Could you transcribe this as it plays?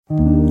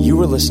You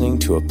are listening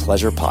to a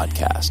Pleasure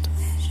podcast.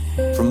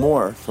 For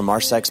more from our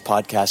Sex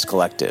Podcast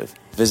Collective,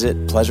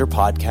 visit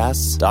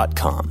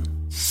pleasurepodcasts.com.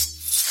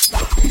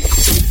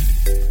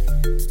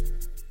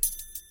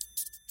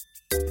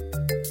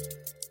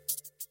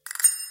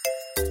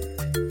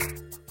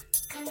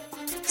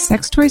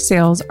 Sex toy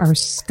sales are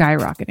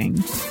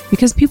skyrocketing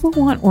because people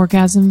want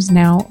orgasms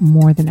now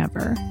more than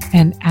ever.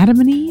 And Adam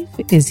and Eve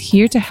is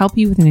here to help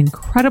you with an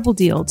incredible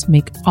deal to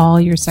make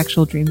all your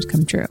sexual dreams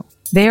come true.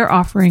 They are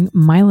offering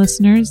my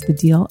listeners the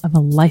deal of a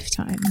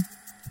lifetime.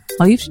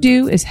 All you have to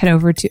do is head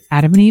over to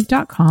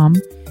adamandeve.com,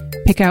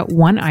 pick out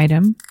one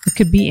item. It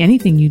could be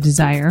anything you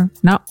desire.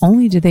 Not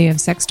only do they have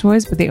sex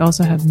toys, but they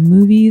also have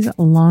movies,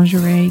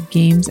 lingerie,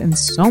 games, and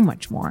so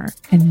much more.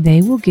 And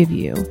they will give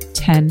you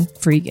 10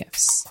 free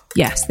gifts.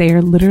 Yes, they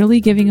are literally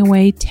giving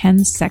away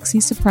 10 sexy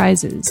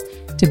surprises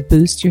to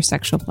boost your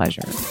sexual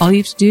pleasure. All you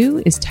have to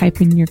do is type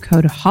in your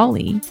code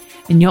HOLLY,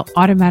 and you'll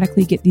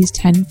automatically get these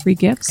 10 free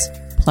gifts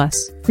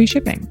plus free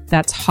shipping.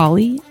 That's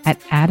Holly at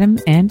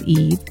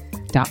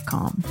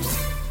adamandeve.com.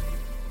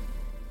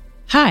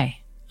 Hi,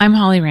 I'm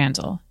Holly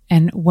Randall,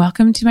 and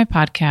welcome to my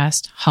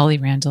podcast, Holly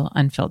Randall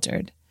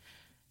Unfiltered.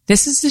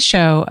 This is the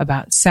show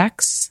about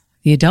sex,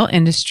 the adult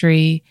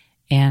industry,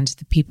 and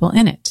the people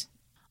in it.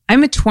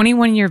 I'm a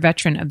 21-year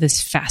veteran of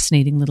this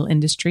fascinating little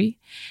industry,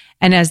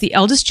 and as the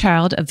eldest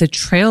child of the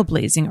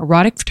trailblazing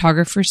erotic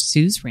photographer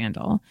Suze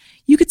Randall,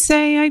 you could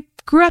say I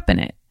grew up in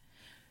it.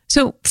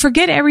 So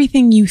forget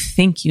everything you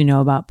think you know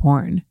about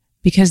porn,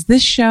 because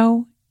this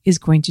show is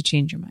going to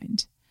change your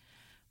mind.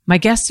 My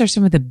guests are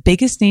some of the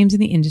biggest names in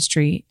the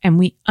industry, and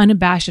we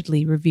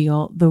unabashedly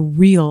reveal the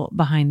real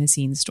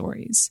behind-the-scenes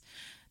stories.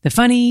 The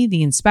funny,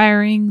 the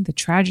inspiring, the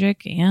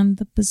tragic, and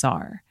the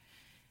bizarre.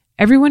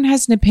 Everyone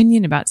has an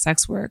opinion about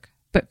sex work,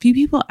 but few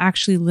people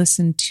actually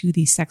listen to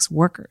the sex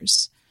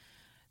workers.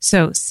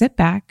 So sit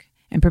back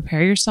and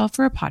prepare yourself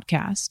for a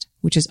podcast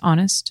which is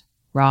honest,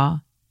 raw,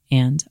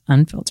 and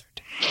unfiltered.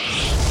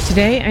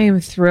 Today, I am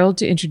thrilled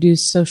to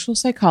introduce social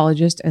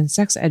psychologist and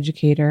sex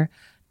educator,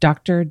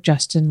 Dr.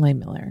 Justin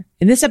Lehmiller.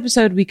 In this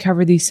episode, we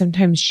cover the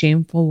sometimes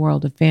shameful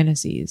world of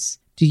fantasies.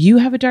 Do you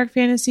have a dark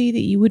fantasy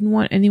that you wouldn't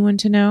want anyone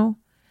to know?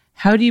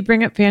 How do you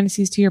bring up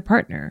fantasies to your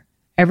partner?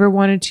 Ever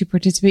wanted to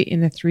participate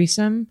in a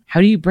threesome?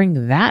 How do you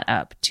bring that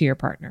up to your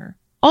partner?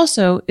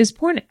 Also, is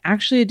porn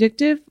actually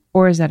addictive,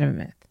 or is that a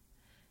myth?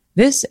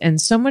 This and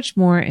so much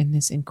more in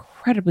this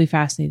incredibly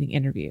fascinating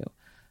interview.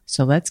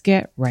 So let's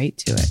get right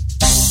to it.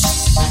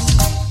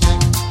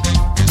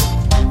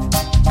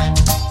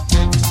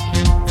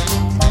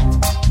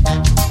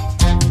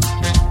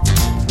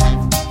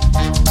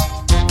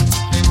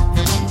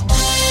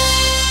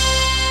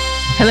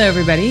 Hello,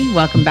 everybody.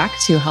 Welcome back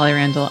to Holly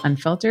Randall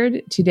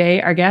Unfiltered.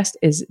 Today, our guest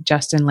is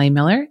Justin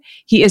Lehmiller.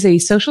 He is a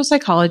social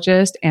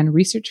psychologist and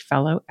research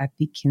fellow at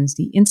the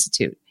Kinsey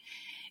Institute.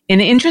 In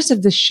the interest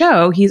of the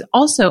show, he's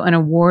also an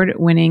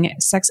award-winning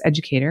sex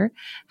educator,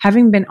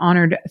 having been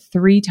honored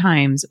 3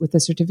 times with the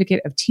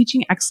Certificate of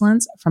Teaching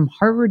Excellence from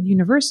Harvard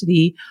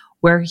University,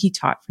 where he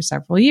taught for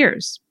several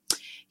years.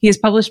 He has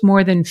published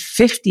more than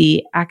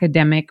 50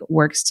 academic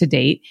works to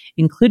date,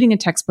 including a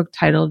textbook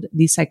titled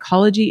The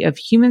Psychology of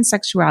Human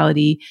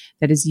Sexuality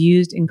that is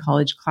used in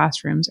college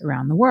classrooms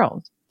around the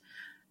world.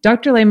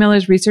 Dr.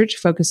 Lehmiller's research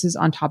focuses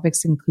on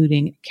topics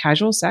including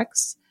casual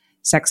sex,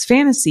 sex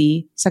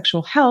fantasy,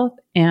 sexual health,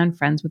 and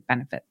friends with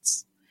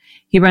benefits.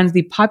 He runs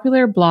the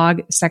popular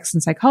blog Sex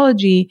and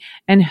Psychology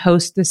and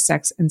hosts the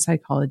Sex and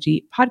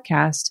Psychology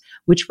podcast,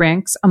 which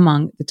ranks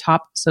among the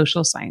top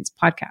social science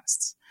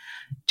podcasts.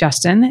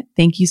 Justin,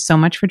 thank you so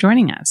much for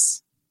joining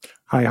us.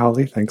 Hi,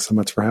 Holly. Thanks so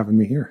much for having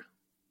me here.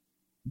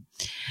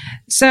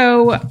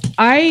 So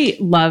I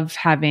love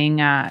having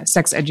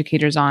sex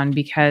educators on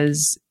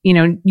because,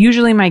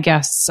 usually my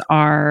guests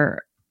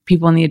are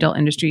people in the adult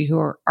industry who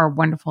are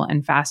wonderful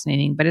and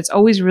fascinating, but it's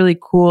always really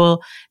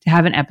cool to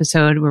have an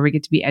episode where we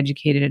get to be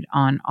educated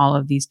on all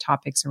of these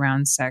topics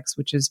around sex,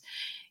 which is,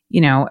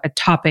 a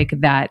topic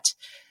that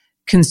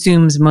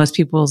consumes most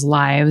people's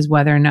lives,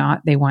 whether or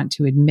not they want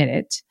to admit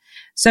it.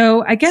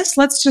 So I guess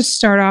let's just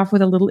start off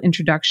with a little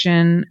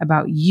introduction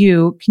about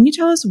you. Can you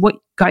tell us what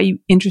got you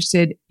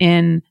interested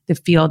in the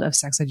field of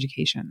sex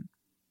education?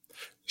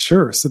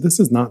 Sure. So this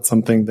is not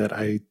something that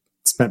I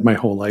spent my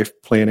whole life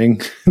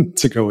planning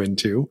to go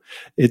into.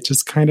 It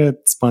just kind of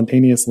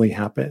spontaneously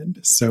happened.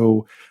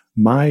 So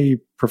my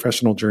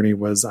professional journey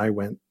was I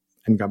went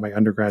and got my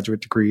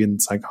undergraduate degree in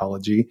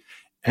psychology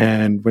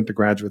and went to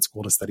graduate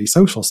school to study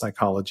social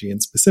psychology.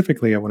 And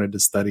specifically, I wanted to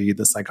study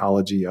the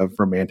psychology of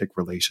romantic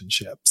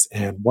relationships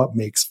and what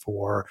makes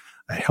for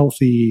a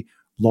healthy,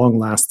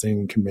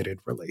 long-lasting, committed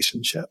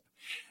relationship.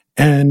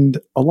 And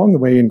along the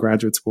way in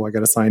graduate school, I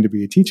got assigned to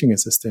be a teaching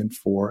assistant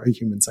for a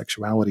human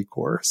sexuality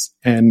course.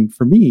 And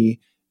for me,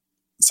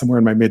 somewhere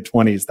in my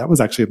mid-20s, that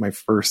was actually my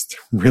first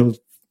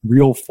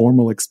real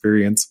formal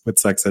experience with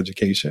sex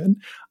education.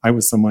 I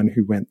was someone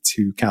who went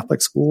to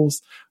Catholic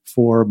schools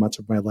for much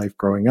of my life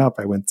growing up.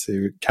 I went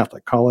to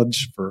Catholic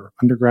college for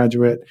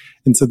undergraduate.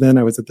 And so then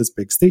I was at this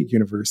big state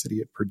university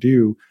at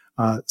Purdue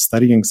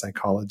studying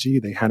psychology.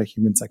 They had a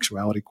human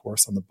sexuality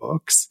course on the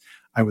books.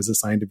 I was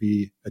assigned to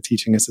be a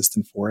teaching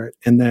assistant for it.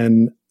 And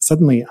then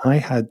suddenly I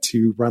had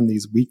to run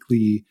these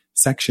weekly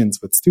sections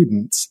with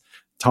students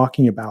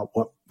talking about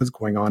what was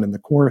going on in the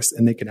course,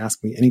 and they could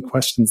ask me any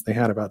questions they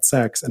had about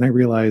sex. And I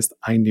realized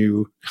I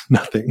knew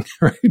nothing,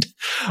 right?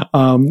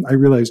 I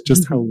realized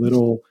just how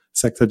little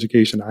sex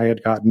education I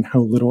had gotten, how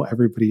little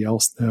everybody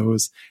else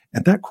knows.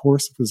 And that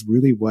course was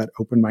really what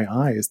opened my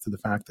eyes to the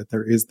fact that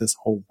there is this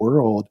whole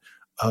world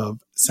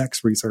of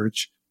sex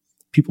research.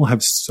 People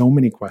have so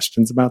many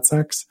questions about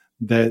sex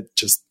that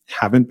just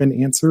haven't been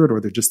answered,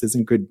 or there just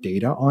isn't good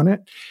data on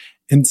it.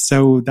 And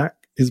so that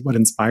is what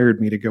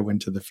inspired me to go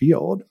into the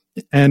field.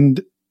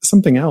 And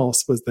something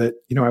else was that,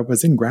 I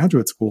was in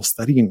graduate school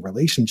studying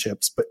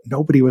relationships, but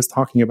nobody was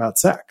talking about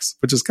sex,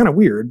 which is kind of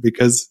weird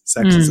because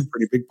sex is a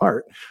pretty big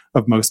part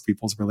of most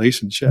people's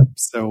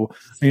relationships. So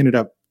I ended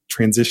up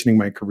transitioning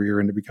my career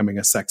into becoming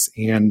a sex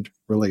and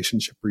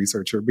relationship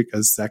researcher,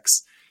 because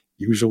sex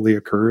usually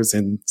occurs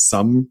in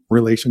some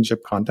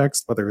relationship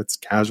context, whether it's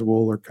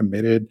casual or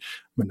committed,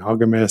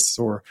 monogamous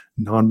or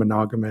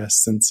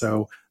non-monogamous. And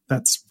so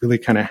that's really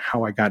kind of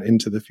how I got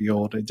into the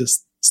field. I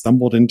just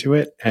stumbled into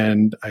it,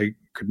 and I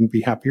couldn't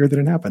be happier that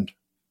it happened.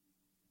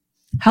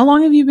 How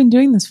long have you been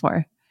doing this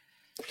for?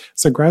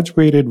 So I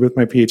graduated with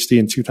my PhD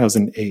in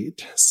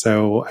 2008.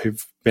 So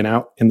I've been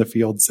out in the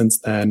field since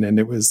then. And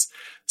it was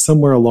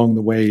somewhere along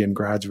the way in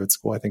graduate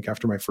school, I think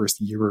after my first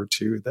year or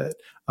two, that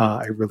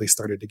I really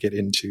started to get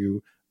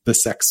into the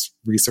sex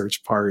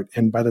research part.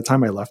 And by the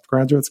time I left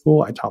graduate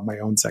school, I taught my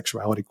own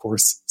sexuality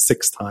course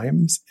 6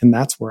 times. And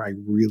that's where I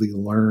really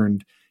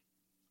learned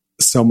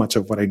so much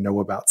of what I know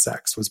about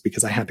sex, was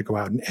because I had to go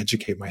out and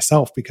educate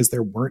myself, because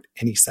there weren't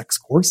any sex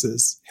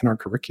courses in our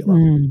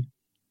curriculum.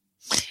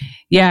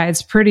 Yeah,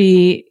 it's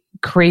pretty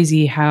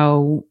crazy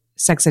how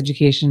sex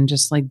education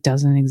just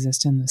doesn't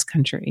exist in this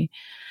country.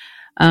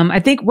 I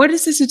think, what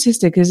is the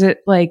statistic? Is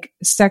it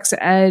sex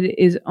ed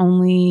is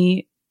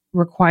only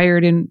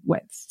required in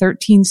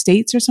 13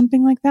 states or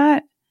something like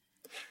that?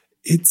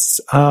 It's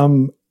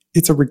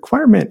a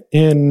requirement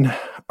in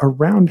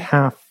around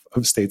half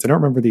of states. I don't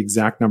remember the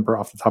exact number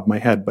off the top of my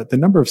head, but the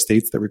number of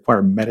states that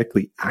require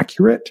medically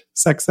accurate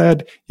sex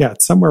ed,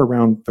 it's somewhere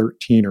around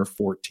 13 or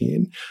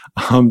 14.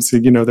 So,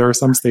 there are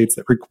some states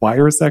that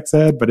require sex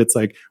ed, but it's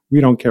we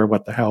don't care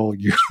what the hell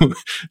you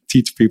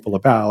teach people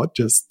about.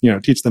 Just,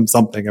 teach them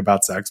something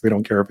about sex. We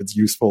don't care if it's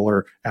useful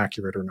or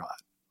accurate or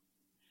not.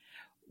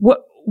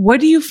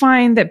 What do you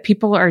find that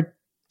people are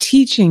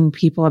teaching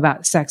people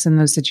about sex in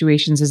those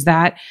situations? Is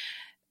that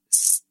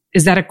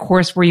a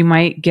course where you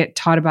might get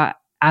taught about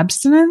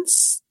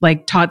abstinence,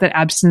 taught that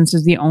abstinence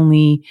is the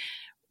only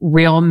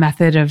real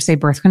method of, say,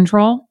 birth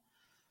control?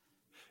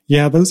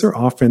 Yeah, those are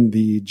often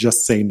the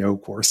just say no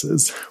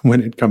courses when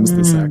it comes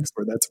to sex,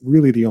 where that's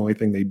really the only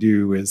thing they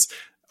do is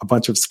a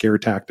bunch of scare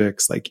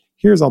tactics.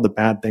 Here's all the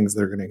bad things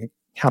that are going to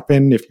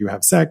happen if you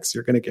have sex.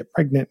 You're going to get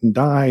pregnant and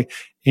die.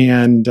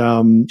 And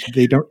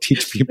they don't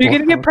teach people. You're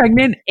going to get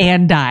pregnant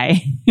and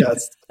die.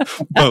 Yes,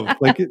 both.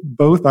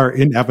 Both are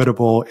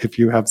inevitable if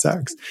you have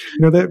sex.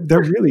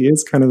 That really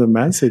is kind of the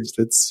message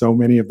that so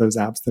many of those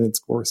abstinence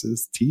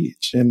courses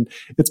teach. And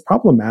it's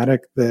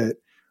problematic that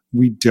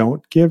we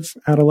don't give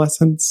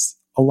adolescents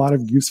a lot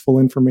of useful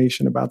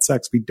information about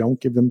sex. We don't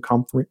give them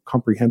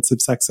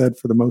comprehensive sex ed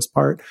for the most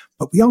part,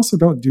 but we also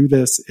don't do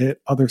this at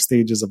other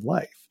stages of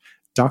life.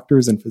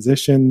 Doctors and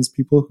physicians,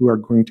 people who are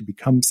going to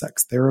become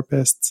sex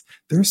therapists,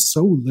 there's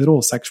so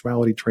little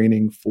sexuality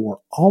training for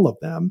all of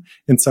them.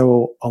 And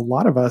so a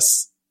lot of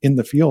us in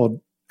the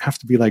field have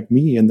to be like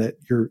me, in that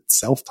you're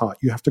self-taught.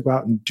 You have to go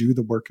out and do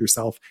the work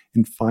yourself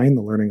and find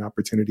the learning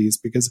opportunities,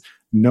 because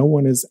no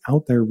one is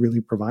out there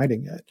really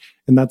providing it.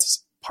 And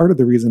that's part of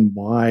the reason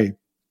why,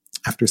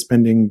 after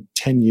spending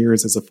 10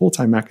 years as a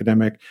full-time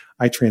academic,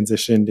 I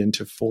transitioned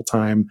into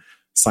full-time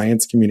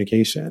science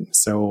communication.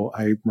 So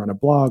I run a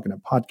blog and a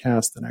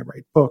podcast, and I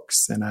write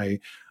books, and I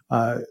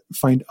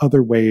find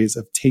other ways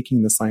of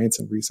taking the science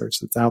and research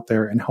that's out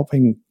there and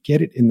helping get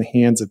it in the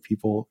hands of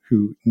people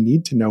who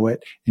need to know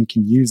it and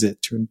can use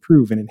it to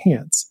improve and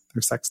enhance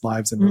their sex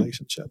lives and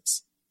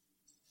relationships.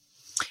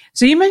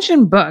 So you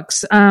mentioned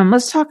books.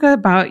 Let's talk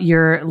about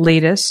your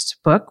latest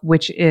book,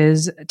 which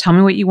is Tell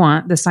Me What You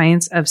Want, The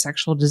Science of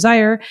Sexual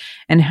Desire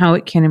and How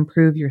It Can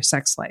Improve Your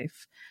Sex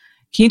Life.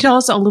 Can you tell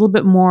us a little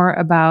bit more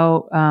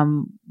about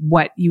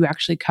what you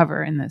actually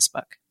cover in this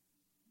book?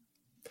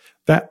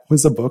 That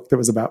was a book that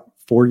was about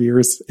 4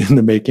 years in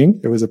the making.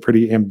 It was a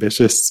pretty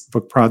ambitious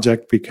book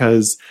project,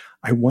 because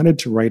I wanted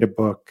to write a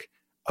book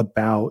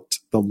about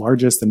the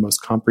largest and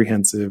most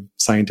comprehensive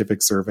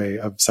scientific survey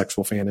of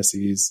sexual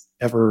fantasies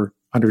ever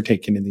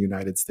undertaken in the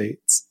United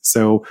States.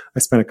 So I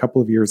spent a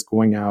couple of years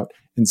going out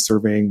and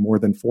surveying more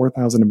than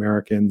 4,000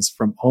 Americans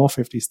from all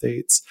 50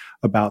 states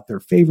about their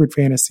favorite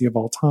fantasy of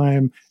all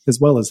time, as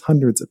well as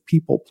hundreds of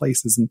people,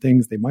 places, and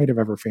things they might have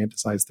ever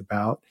fantasized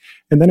about.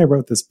 And then I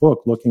wrote this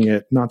book looking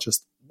at not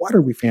just what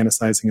are we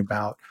fantasizing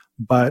about,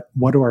 but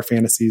what do our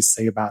fantasies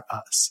say about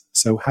us?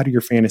 So how do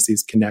your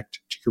fantasies connect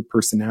to your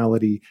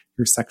personality,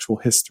 your sexual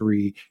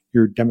history,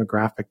 your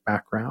demographic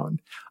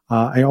background?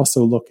 I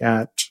also look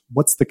at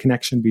what's the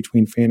connection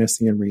between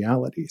fantasy and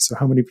reality. So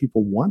how many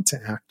people want to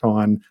act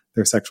on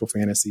their sexual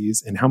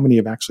fantasies and how many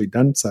have actually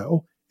done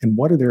so? And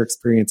what are their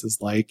experiences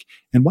like?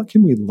 And what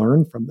can we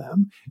learn from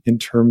them in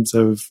terms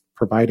of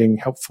providing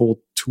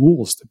helpful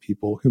tools to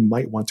people who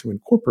might want to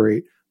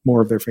incorporate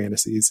more of their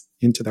fantasies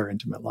into their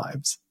intimate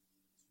lives?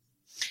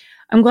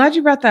 I'm glad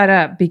you brought that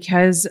up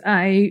because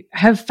I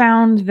have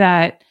found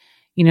that,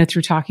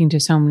 through talking to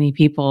so many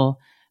people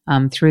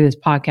through this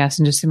podcast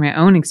and just through my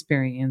own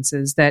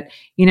experiences that,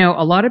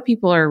 a lot of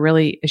people are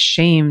really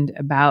ashamed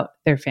about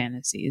their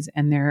fantasies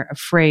and they're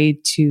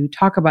afraid to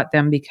talk about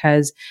them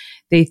because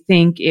they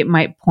think it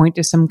might point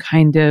to some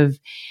kind of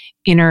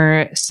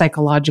inner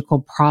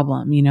psychological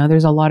problem.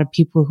 There's a lot of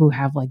people who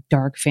have like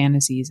dark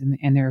fantasies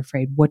and they're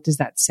afraid, what does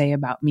that say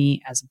about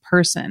me as a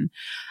person?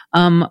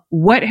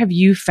 What have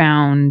you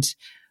found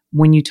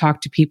when you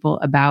talk to people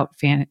about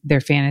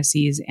their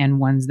fantasies and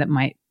ones that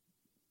might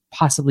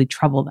possibly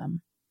trouble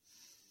them?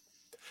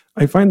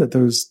 I find that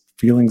those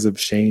feelings of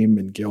shame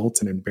and guilt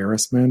and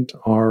embarrassment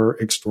are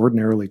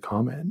extraordinarily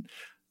common.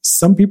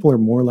 Some people are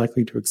more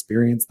likely to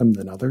experience them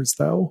than others,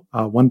 though.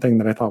 One thing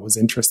that I thought was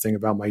interesting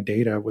about my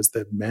data was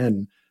that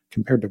men,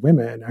 compared to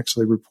women,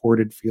 actually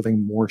reported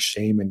feeling more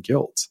shame and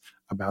guilt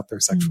about their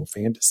sexual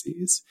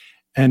fantasies.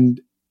 And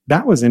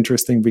that was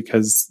interesting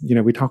because,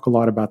 we talk a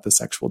lot about the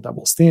sexual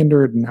double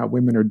standard and how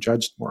women are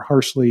judged more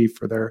harshly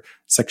for their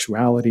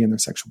sexuality and their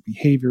sexual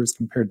behaviors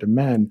compared to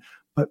men.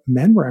 But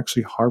men were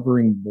actually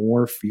harboring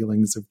more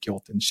feelings of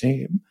guilt and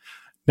shame.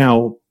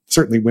 Now,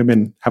 certainly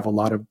women have a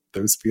lot of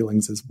those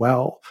feelings as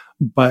well.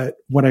 But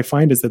what I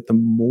find is that the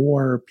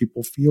more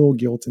people feel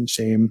guilt and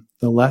shame,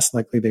 the less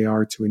likely they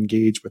are to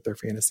engage with their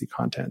fantasy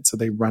content. So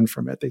they run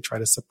from it. They try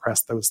to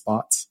suppress those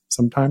thoughts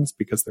sometimes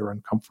because they're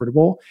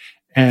uncomfortable.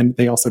 And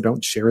they also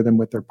don't share them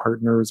with their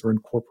partners or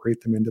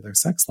incorporate them into their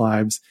sex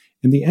lives.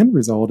 And the end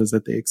result is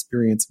that they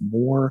experience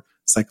more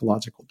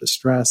psychological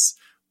distress,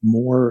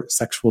 more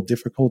sexual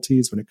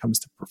difficulties when it comes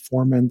to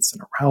performance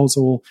and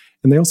arousal.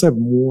 And they also have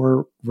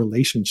more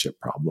relationship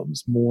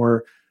problems,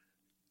 more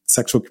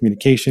sexual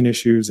communication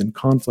issues and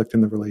conflict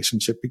in the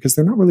relationship because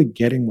they're not really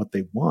getting what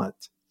they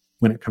want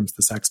when it comes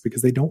to sex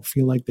because they don't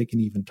feel like they can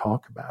even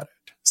talk about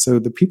it. So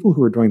the people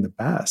who are doing the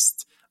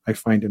best, I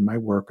find in my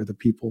work, are the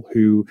people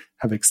who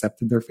have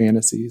accepted their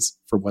fantasies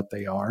for what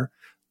they are,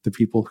 the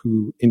people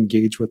who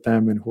engage with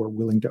them and who are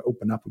willing to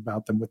open up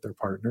about them with their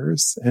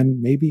partners and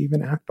maybe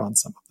even act on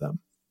some of them.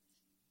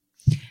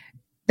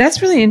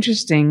 That's really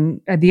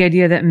interesting. The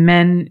idea that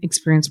men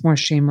experience more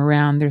shame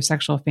around their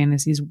sexual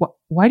fantasies.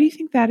 Why do you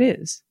think that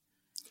is?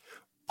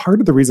 Part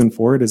of the reason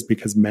for it is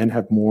because men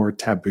have more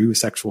taboo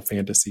sexual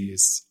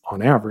fantasies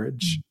on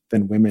average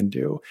than women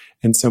do.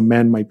 And so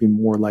men might be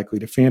more likely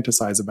to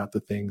fantasize about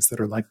the things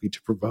that are likely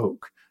to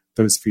provoke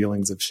those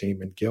feelings of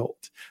shame and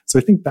guilt. So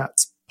I think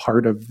that's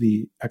part of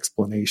the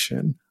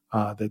explanation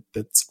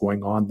that's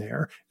going on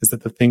there, is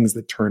that the things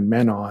that turn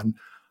men on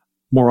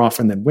more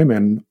often than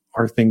women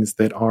are things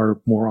that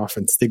are more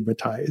often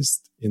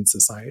stigmatized in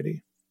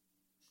society.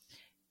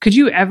 Could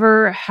you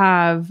ever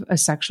have a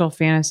sexual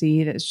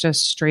fantasy that's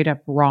just straight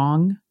up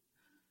wrong?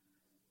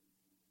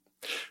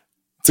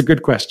 It's a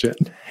good question.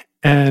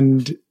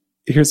 And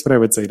here's what I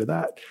would say to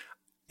that.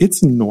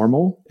 It's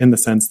normal in the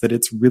sense that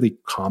it's really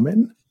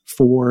common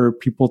for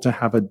people to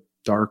have a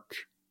dark,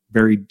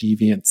 very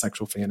deviant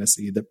sexual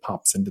fantasy that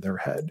pops into their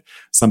head.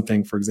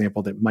 Something, for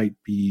example, that might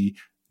be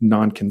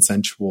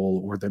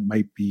non-consensual or that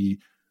might be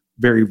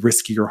very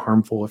risky or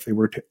harmful if they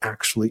were to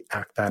actually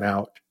act that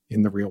out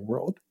in the real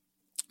world.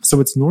 So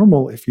it's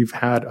normal if you've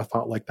had a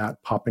thought like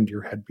that pop into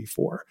your head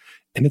before.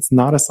 And it's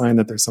not a sign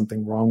that there's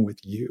something wrong with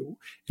you.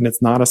 And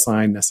it's not a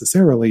sign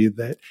necessarily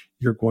that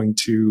you're going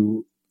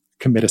to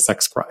commit a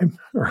sex crime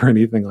or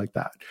anything like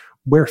that.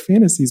 Where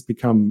fantasies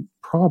become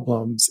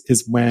problems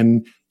is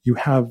when you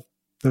have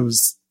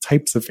those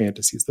types of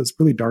fantasies, those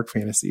really dark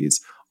fantasies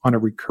on a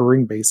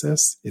recurring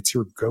basis. It's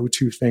your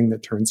go-to thing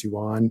that turns you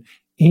on.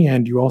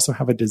 And you also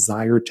have a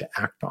desire to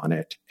act on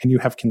it. And you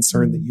have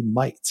concern that you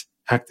might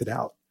act it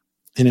out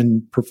and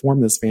then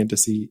perform this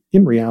fantasy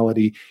in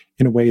reality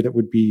in a way that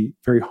would be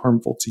very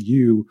harmful to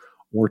you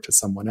or to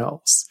someone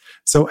else.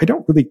 So I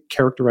don't really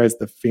characterize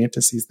the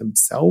fantasies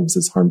themselves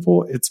as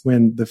harmful. It's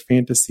when the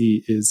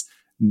fantasy is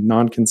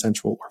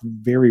non-consensual or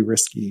very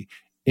risky,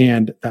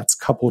 and that's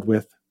coupled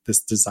with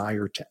this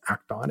desire to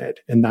act on it.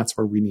 And that's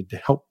where we need to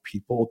help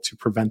people to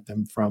prevent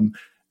them from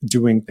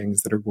doing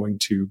things that are going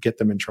to get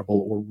them in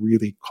trouble or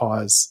really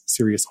cause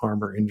serious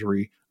harm or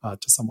injury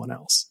to someone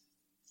else.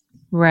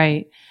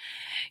 Right.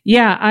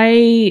 Yeah,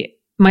 I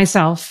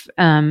myself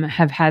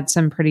have had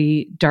some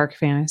pretty dark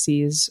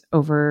fantasies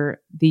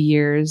over the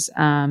years.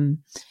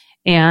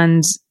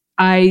 And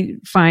I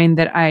find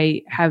that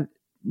I have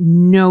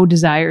no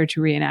desire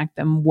to reenact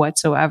them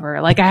whatsoever.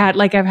 I've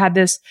had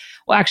this,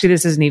 well, actually,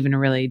 this isn't even a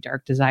really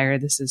dark desire.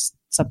 This is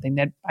something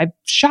that I've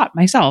shot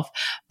myself.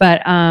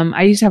 But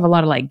I used to have a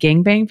lot of like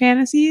gangbang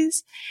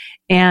fantasies.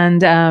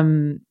 And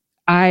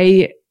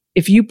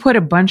if you put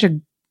a bunch of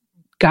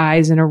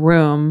guys in a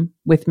room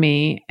with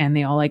me and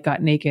they all like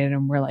got naked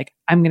and were like,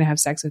 I'm going to have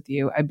sex with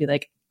you, I'd be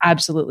like,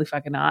 absolutely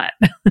fucking not.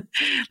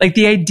 Like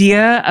the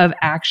idea of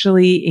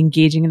actually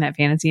engaging in that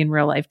fantasy in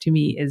real life to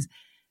me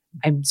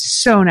I'm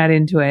so not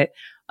into it.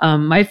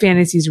 My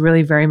fantasies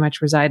really very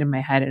much reside in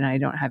my head and I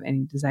don't have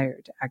any desire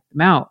to act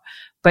them out.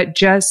 But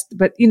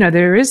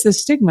there is the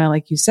stigma,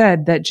 like you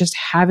said, that just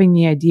having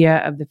the idea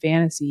of the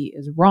fantasy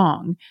is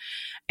wrong.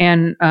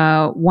 And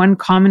one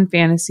common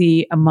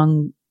fantasy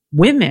among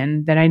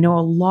women that I know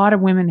a lot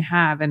of women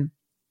have, and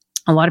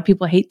a lot of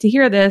people hate to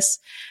hear this,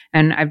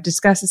 and I've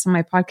discussed this on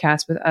my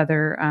podcast with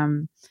other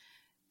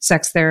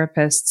sex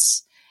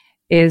therapists,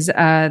 is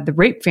the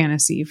rape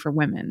fantasy for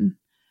women.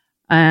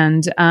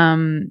 And,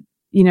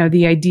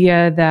 the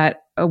idea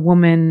that a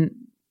woman,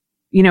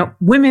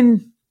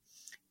 women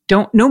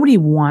nobody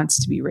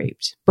wants to be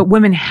raped, but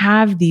women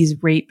have these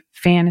rape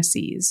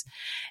fantasies.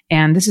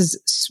 And this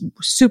is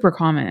super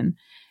common.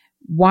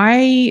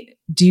 Why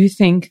do you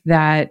think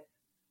that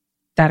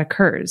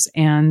occurs?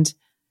 And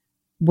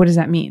what does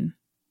that mean?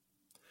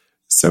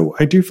 So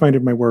I do find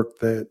in my work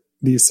that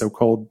these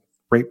so-called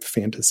rape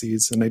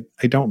fantasies, and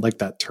I don't like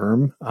that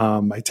term.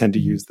 I tend to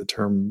use the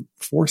term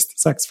forced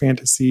sex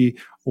fantasy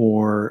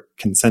or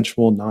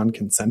consensual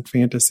non-consent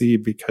fantasy,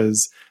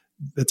 because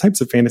the types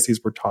of fantasies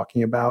we're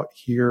talking about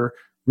here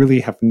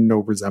really have no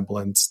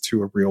resemblance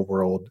to a real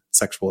world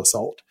sexual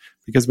assault.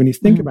 Because when you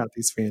think about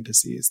these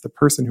fantasies, the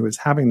person who is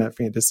having that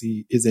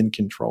fantasy is in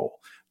control.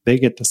 They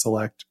get to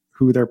select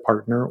who their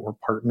partner or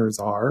partners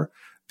are,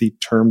 the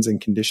terms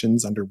and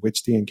conditions under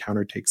which the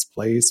encounter takes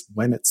place,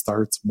 when it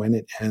starts, when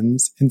it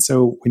ends. And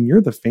so when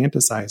you're the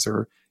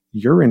fantasizer,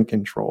 you're in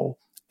control.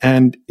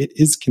 And it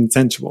is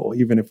consensual,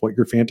 even if what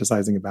you're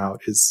fantasizing about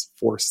is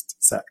forced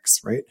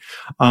sex, right?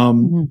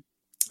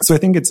 So I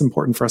think it's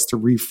important for us to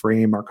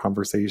reframe our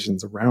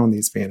conversations around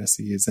these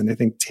fantasies. And I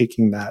think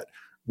taking that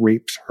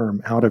rape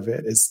term out of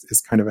it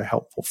is kind of a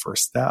helpful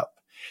first step.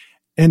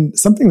 And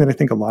something that I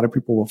think a lot of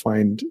people will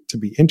find to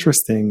be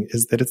interesting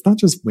is that it's not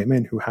just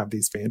women who have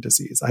these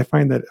fantasies. I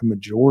find that a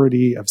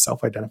majority of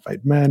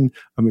self-identified men,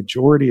 a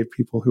majority of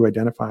people who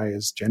identify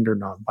as gender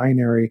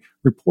non-binary,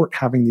 report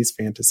having these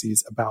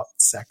fantasies about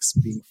sex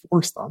being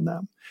forced on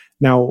them.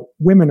 Now,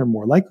 women are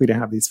more likely to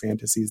have these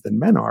fantasies than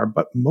men are,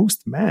 but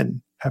most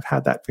men have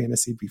had that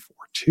fantasy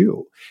before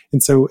too.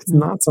 And so it's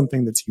not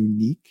something that's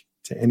unique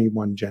to any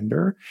one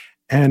gender.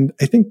 And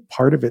I think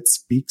part of it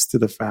speaks to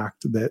the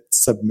fact that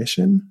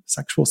submission,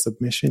 sexual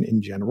submission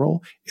in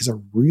general, is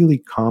a really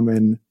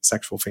common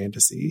sexual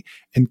fantasy.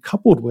 And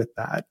coupled with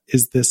that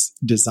is this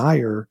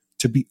desire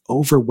to be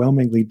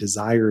overwhelmingly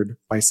desired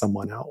by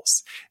someone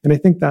else. And I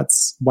think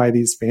that's why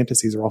these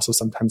fantasies are also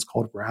sometimes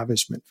called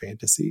ravishment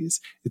fantasies.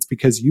 It's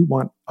because you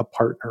want a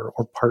partner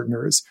or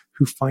partners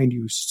who find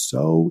you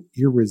so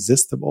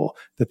irresistible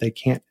that they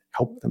can't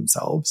help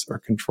themselves or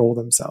control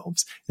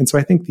themselves. And so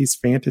I think these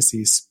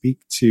fantasies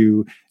speak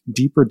to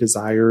deeper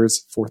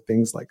desires for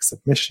things like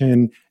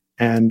submission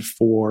and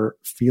for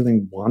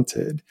feeling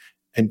wanted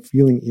and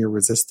feeling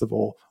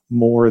irresistible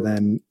more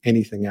than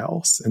anything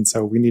else. And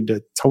so we need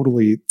to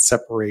totally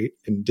separate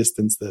and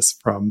distance this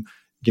from,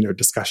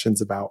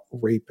 discussions about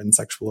rape and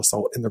sexual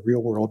assault in the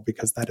real world,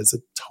 because that is a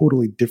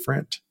totally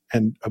different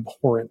and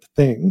abhorrent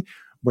thing.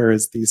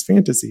 Whereas these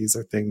fantasies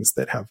are things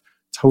that have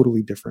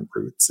totally different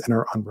roots and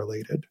are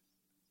unrelated.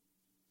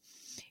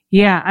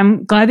 Yeah,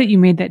 I'm glad that you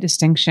made that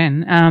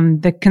distinction.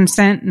 The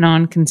consent,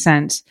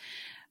 non-consent,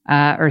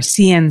 or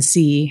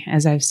CNC,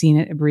 as I've seen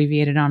it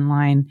abbreviated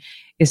online,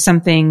 is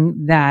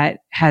something that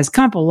has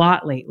come up a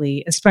lot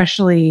lately,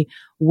 especially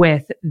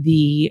with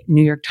the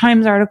New York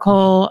Times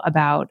article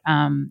about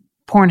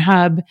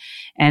Pornhub.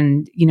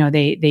 And,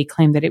 they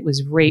claim that it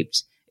was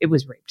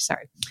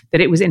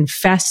that it was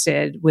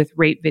infested with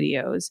rape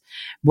videos,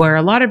 where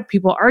a lot of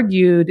people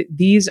argued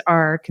these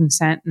are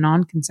consent,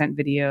 non-consent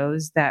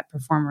videos that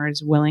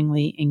performers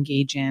willingly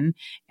engage in.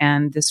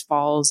 And this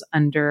falls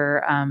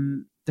under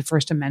the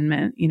First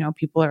Amendment.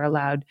 People are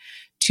allowed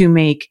to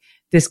make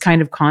this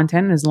kind of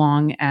content as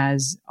long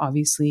as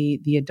obviously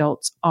the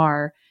adults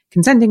are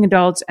consenting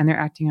adults and they're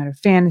acting out of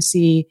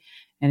fantasy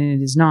and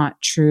it is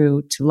not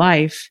true to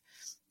life.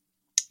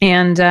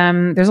 And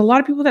there's a lot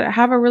of people that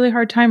have a really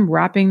hard time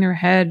wrapping their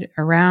head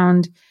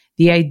around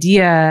the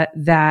idea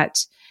that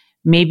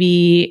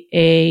maybe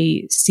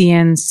a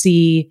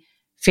CNC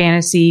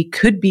fantasy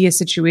could be a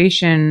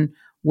situation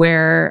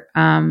where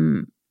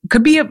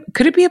could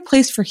it be a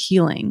place for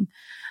healing?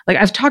 Like,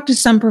 I've talked to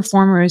some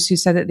performers who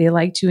said that they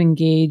like to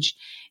engage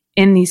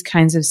in these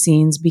kinds of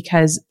scenes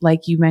because,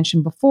 like you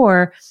mentioned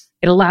before,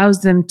 it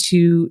allows them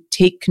to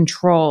take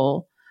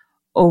control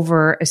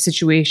over a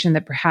situation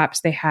that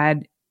perhaps they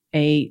had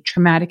a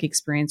traumatic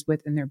experience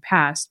with in their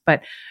past,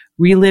 but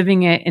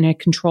reliving it in a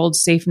controlled,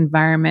 safe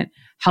environment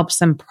helps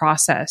them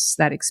process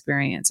that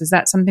experience. Is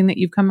that something that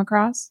you've come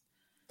across?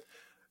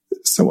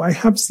 So I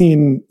have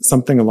seen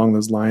something along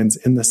those lines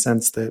in the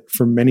sense that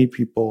for many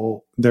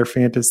people, their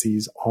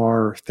fantasies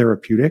are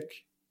therapeutic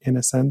in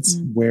a sense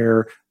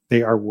where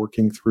they are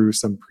working through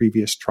some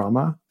previous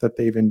trauma that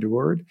they've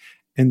endured.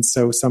 And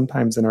so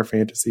sometimes in our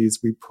fantasies,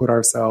 we put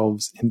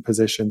ourselves in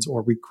positions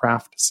or we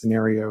craft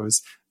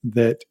scenarios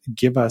that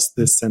give us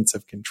this sense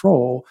of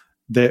control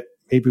that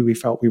maybe we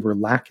felt we were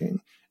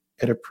lacking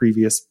at a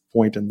previous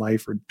point in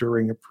life or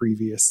during a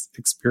previous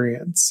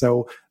experience.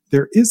 So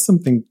there is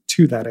something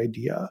to that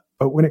idea.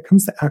 But when it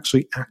comes to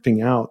actually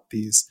acting out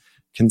these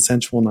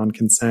consensual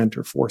non-consent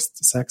or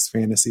forced sex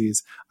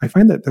fantasies, I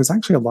find that there's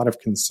actually a lot of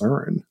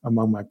concern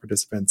among my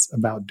participants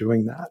about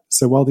doing that.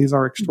 So while these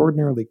are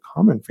extraordinarily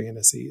common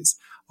fantasies,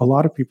 a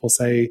lot of people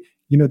say,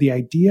 the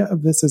idea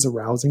of this is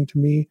arousing to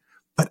me,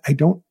 but I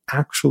don't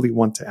actually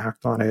want to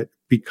act on it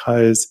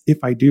because if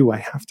I do, I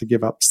have to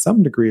give up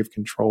some degree of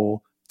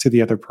control to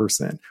the other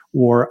person,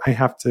 or I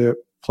have to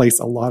place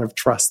a lot of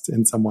trust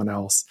in someone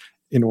else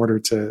in order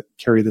to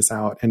carry this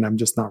out. And I'm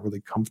just not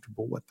really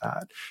comfortable with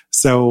that.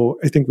 So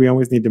I think we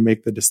always need to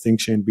make the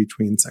distinction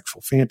between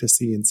sexual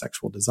fantasy and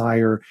sexual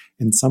desire.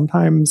 And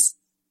sometimes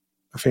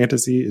a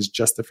fantasy is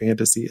just a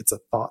fantasy. It's a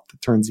thought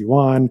that turns you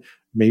on.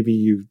 Maybe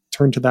you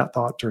turn to that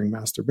thought during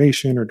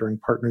masturbation or during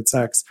partnered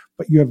sex,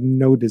 but you have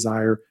no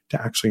desire to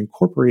actually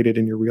incorporate it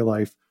in your real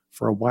life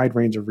for a wide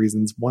range of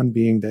reasons. One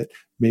being that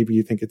maybe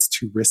you think it's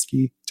too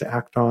risky to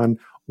act on,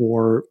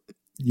 or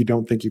you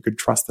don't think you could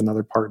trust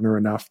another partner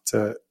enough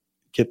to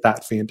get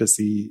that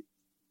fantasy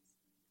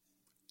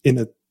in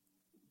a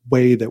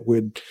way that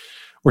would,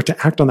 or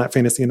to act on that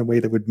fantasy in a way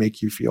that would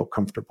make you feel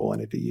comfortable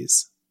and at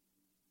ease.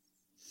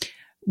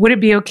 Would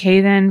it be okay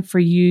then for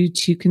you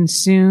to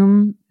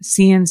consume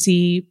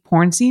CNC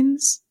porn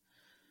scenes?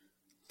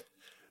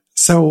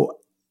 So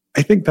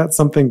I think that's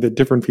something that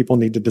different people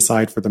need to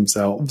decide for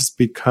themselves,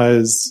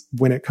 because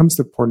when it comes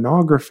to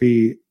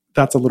pornography,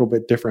 that's a little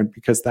bit different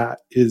because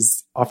that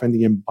is often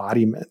the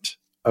embodiment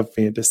of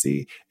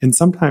fantasy. And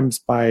sometimes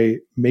by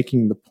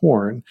making the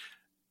porn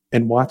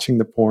and watching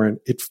the porn,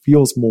 it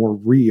feels more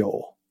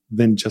real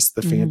than just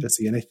the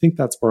fantasy. And I think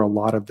that's where a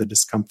lot of the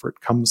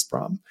discomfort comes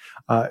from,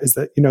 is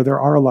that,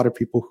 there are a lot of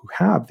people who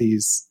have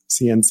these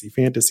CNC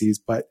fantasies,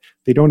 but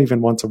they don't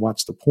even want to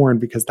watch the porn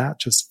because that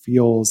just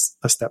feels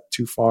a step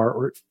too far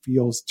or it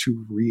feels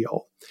too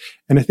real.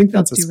 And I think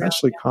that's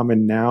especially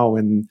common now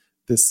in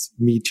this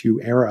Me Too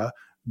era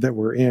that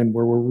we're in,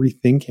 where we're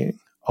rethinking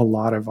a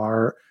lot of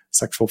our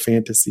sexual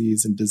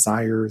fantasies and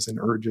desires and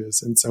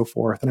urges and so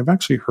forth. And I've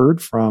actually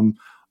heard from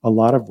a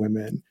lot of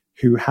women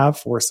who have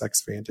forced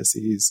sex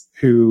fantasies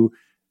who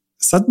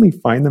suddenly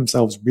find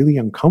themselves really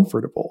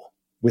uncomfortable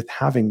with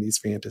having these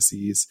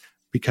fantasies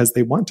because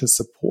they want to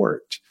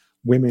support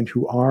women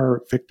who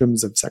are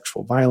victims of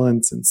sexual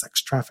violence and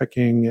sex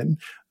trafficking.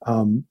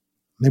 And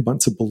they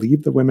want to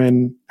believe the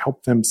women,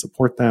 help them,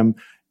 support them.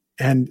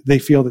 And they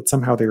feel that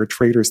somehow they are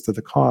traitors to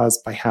the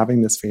cause by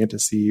having this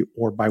fantasy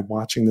or by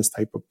watching this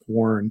type of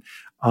porn.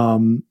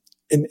 And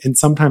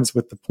sometimes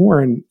with the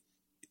porn,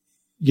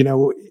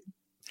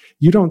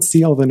 you don't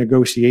see all the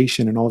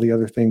negotiation and all the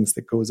other things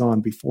that goes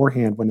on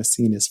beforehand when a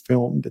scene is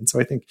filmed. And so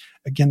I think,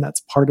 again,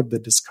 that's part of the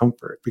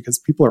discomfort because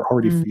people are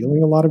already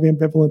feeling a lot of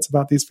ambivalence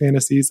about these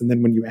fantasies. And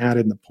then when you add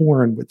in the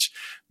porn, which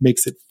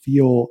makes it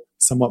feel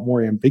somewhat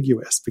more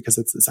ambiguous because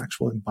it's this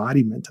actual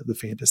embodiment of the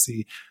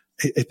fantasy,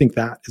 I think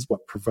that is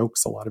what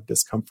provokes a lot of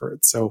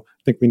discomfort. So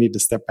I think we need to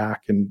step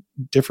back, and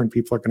different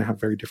people are going to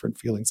have very different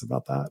feelings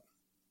about that.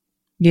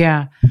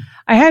 Yeah.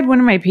 I had one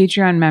of my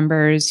Patreon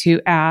members who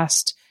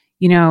asked,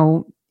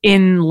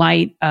 in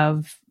light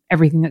of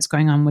everything that's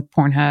going on with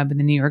Pornhub and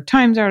the New York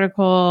Times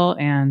article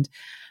and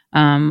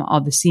all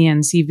the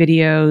CNC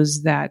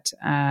videos that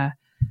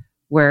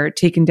were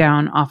taken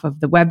down off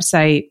of the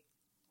website,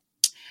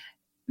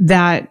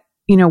 that,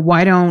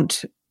 why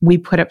don't we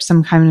put up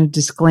some kind of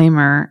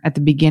disclaimer at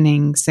the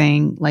beginning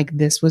saying, like,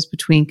 this was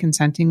between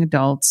consenting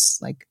adults,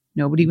 like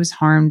nobody was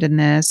harmed in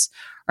this,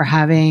 or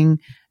having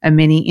a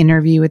mini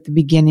interview at the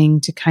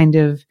beginning to kind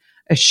of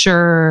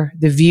assure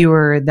the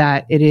viewer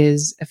that it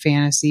is a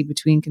fantasy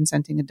between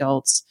consenting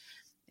adults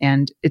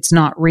and it's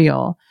not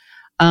real.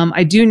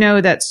 I do know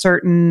that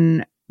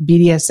certain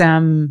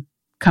BDSM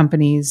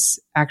companies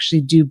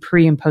actually do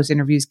pre and post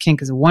interviews.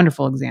 Kink is a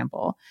wonderful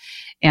example.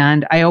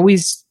 And I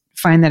always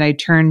find that I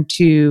turn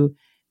to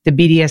the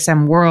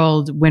BDSM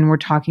world when we're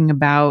talking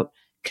about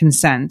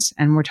consent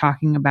and we're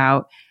talking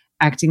about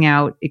acting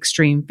out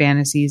extreme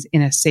fantasies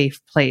in a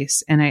safe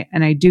place. And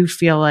I do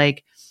feel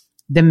like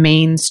the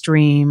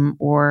mainstream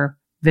or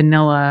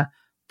vanilla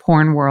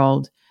porn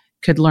world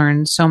could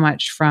learn so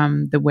much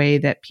from the way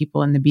that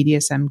people in the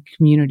BDSM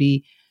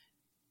community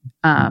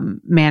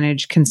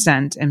manage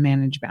consent and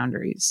manage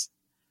boundaries.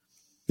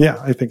 Yeah,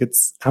 I think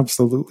it's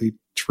absolutely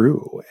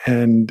true.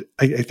 And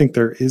I think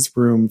there is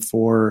room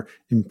for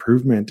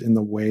improvement in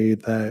the way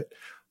that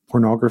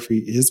pornography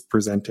is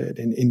presented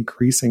and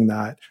increasing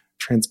that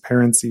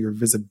transparency or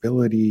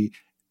visibility,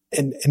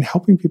 and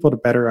helping people to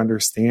better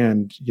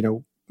understand,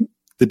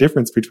 the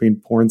difference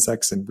between porn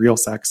sex and real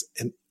sex,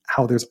 and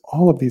how there's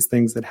all of these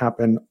things that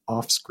happen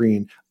off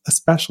screen,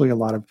 especially a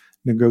lot of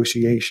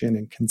negotiation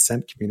and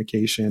consent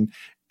communication.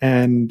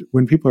 And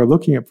when people are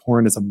looking at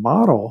porn as a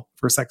model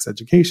for sex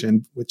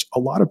education, which a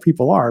lot of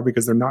people are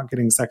because they're not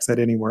getting sex ed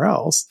anywhere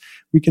else,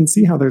 we can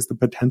see how there's the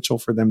potential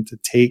for them to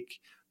take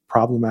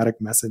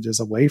problematic messages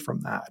away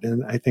from that.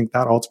 And I think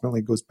that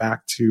ultimately goes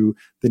back to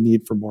the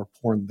need for more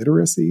porn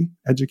literacy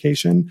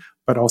education,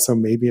 but also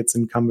maybe it's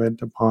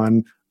incumbent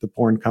upon the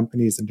porn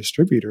companies and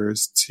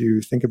distributors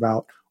to think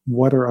about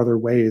what are other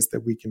ways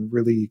that we can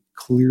really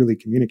clearly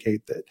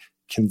communicate that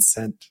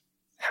consent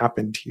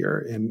happened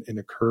here and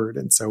occurred.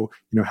 And so,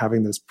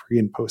 having those pre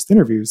and post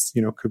interviews,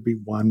 could be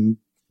one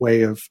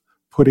way of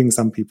putting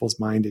some people's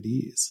mind at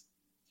ease.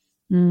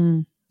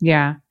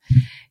 Yeah.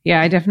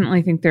 I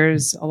definitely think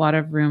there's a lot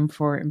of room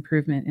for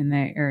improvement in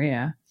that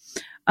area.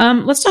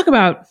 Let's talk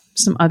about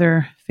some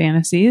other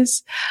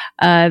fantasies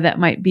that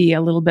might be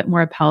a little bit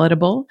more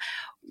palatable.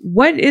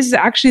 What is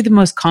actually the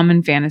most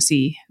common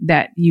fantasy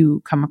that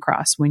you come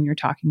across when you're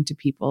talking to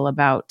people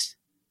about,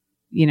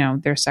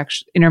 their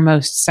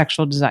innermost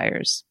sexual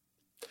desires?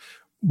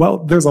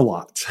 Well, there's a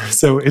lot.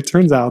 So it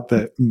turns out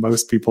that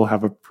most people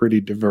have a pretty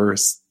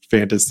diverse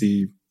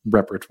fantasy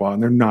repertoire,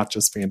 and they're not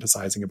just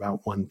fantasizing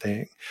about one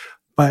thing.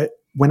 But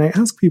when I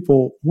ask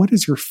people, what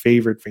is your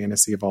favorite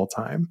fantasy of all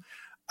time?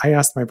 I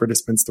asked my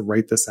participants to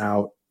write this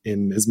out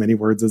in as many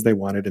words as they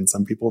wanted. And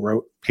some people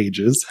wrote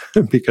pages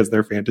because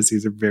their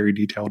fantasies are very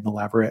detailed and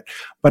elaborate.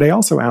 But I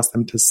also asked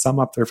them to sum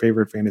up their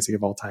favorite fantasy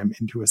of all time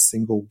into a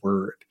single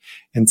word.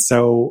 And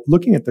so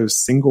looking at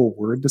those single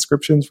word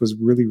descriptions was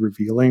really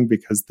revealing,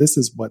 because this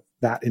is what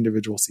that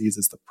individual sees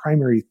as the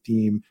primary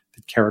theme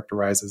that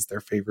characterizes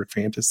their favorite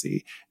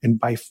fantasy. And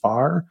by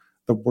far,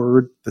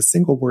 the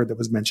single word that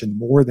was mentioned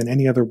more than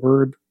any other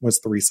word was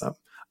threesome.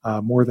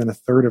 More than a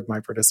third of my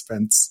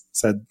participants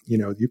said,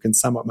 you can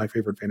sum up my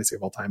favorite fantasy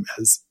of all time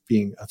as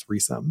being a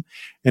threesome.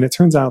 And it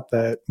turns out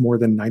that more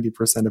than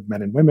 90% of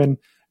men and women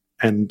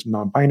and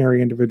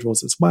non-binary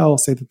individuals as well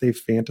say that they've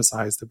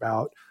fantasized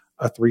about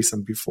a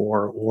threesome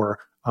before, or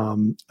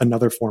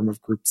another form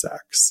of group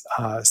sex.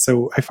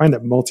 So I find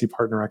that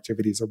multi-partner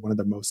activities are one of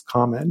the most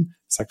common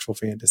sexual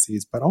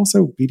fantasies, but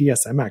also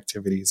BDSM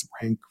activities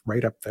rank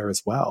right up there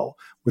as well,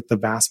 with the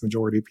vast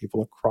majority of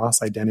people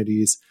across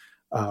identities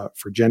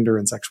for gender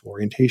and sexual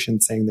orientation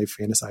saying they've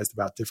fantasized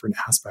about different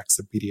aspects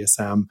of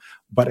BDSM.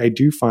 But I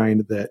do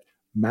find that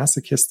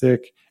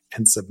masochistic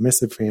and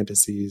submissive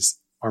fantasies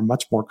are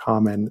much more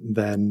common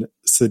than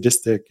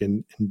sadistic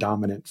and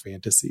dominant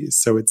fantasies.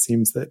 So it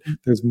seems that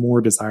there's more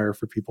desire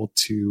for people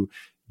to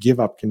give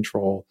up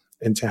control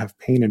and to have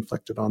pain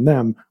inflicted on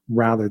them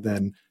rather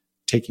than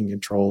taking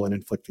control and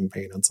inflicting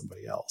pain on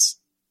somebody else.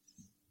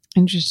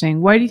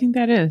 Interesting. Why do you think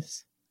that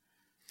is?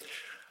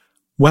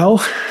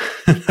 Well,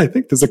 I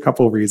think there's a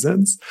couple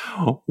reasons.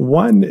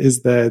 One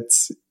is that,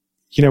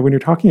 when you're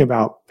talking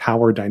about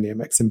power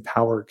dynamics and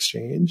power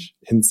exchange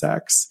in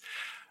sex,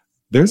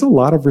 there's a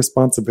lot of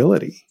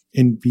responsibility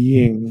in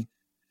being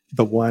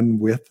the one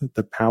with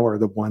the power,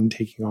 the one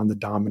taking on the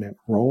dominant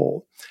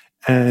role.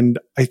 And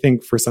I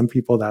think for some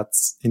people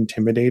that's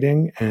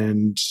intimidating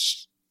and,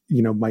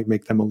 might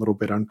make them a little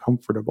bit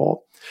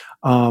uncomfortable.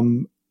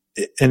 And,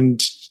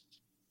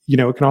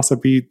 it can also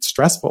be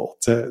stressful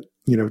to,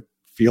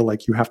 feel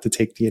like you have to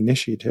take the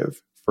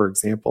initiative. For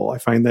example, I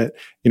find that,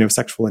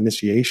 sexual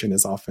initiation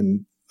is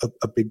often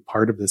a big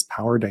part of this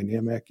power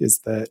dynamic,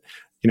 is that,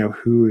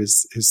 who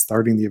is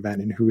starting the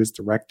event and who is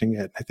directing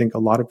it. I think a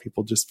lot of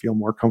people just feel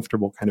more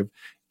comfortable kind of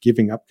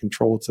giving up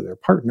control to their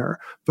partner.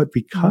 But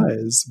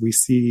because we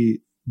see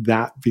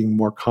that being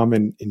more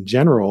common in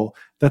general,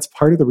 that's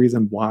part of the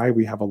reason why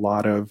we have a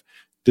lot of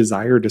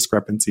desire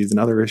discrepancies and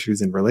other issues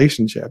in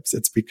relationships.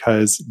 It's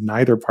because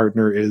neither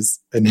partner is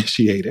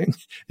initiating,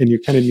 and you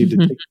kind of need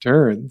to take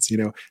turns,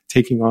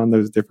 taking on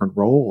those different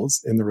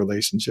roles in the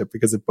relationship,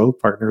 because if both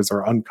partners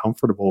are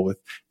uncomfortable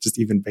with just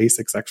even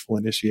basic sexual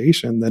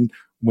initiation, then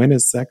when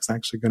is sex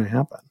actually going to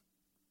happen?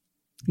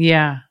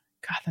 Yeah.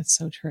 God, that's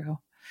so true.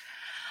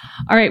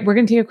 All right. We're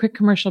going to take a quick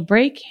commercial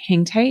break.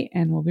 Hang tight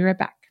and we'll be right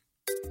back.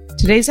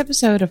 Today's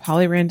episode of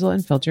Holly Randall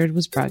Unfiltered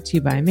was brought to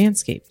you by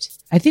Manscaped.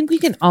 I think we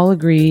can all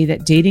agree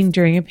that dating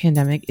during a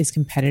pandemic is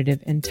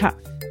competitive and tough.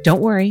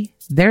 Don't worry,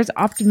 there's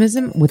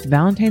optimism with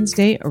Valentine's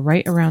Day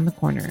right around the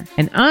corner.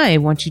 And I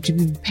want you to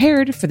be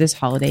prepared for this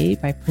holiday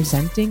by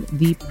presenting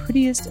the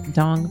prettiest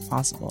dong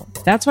possible.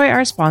 That's why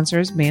our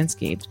sponsors,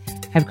 Manscaped,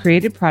 have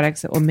created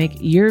products that will make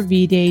your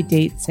V-Day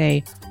date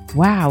say,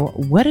 "Wow,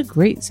 what a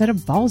great set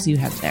of balls you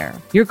have there."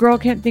 Your girl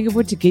can't think of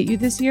what to get you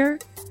this year?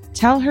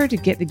 Tell her to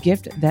get the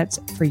gift that's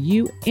for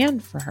you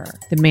and for her.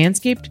 The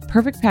Manscaped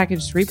Perfect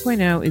Package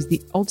 3.0 is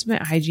the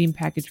ultimate hygiene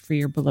package for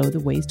your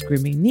below-the-waist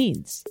grooming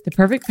needs. The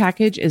Perfect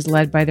Package is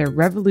led by their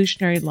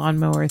revolutionary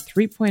Lawnmower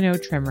 3.0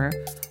 trimmer,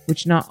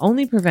 which not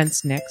only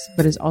prevents nicks,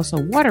 but is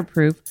also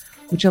waterproof,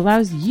 which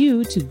allows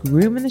you to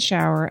groom in the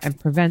shower and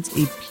prevents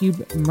a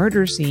pube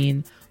murder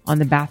scene on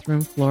the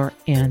bathroom floor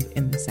and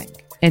in the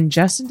sink. And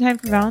just in time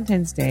for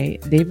Valentine's Day,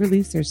 they've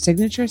released their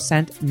signature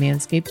scent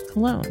Manscaped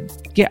Cologne.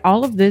 Get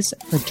all of this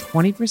for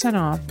 20%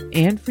 off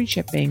and free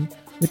shipping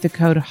with the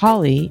code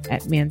HOLLY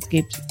at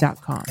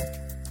manscaped.com.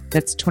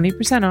 That's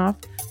 20% off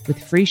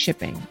with free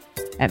shipping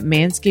at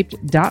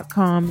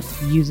manscaped.com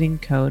using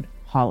code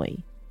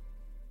HOLLY.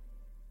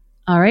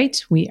 All right,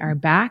 we are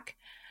back.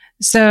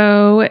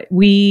 So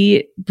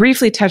we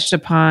briefly touched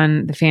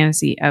upon the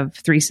fantasy of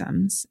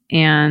threesomes,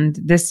 and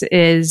this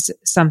is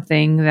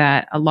something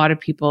that a lot of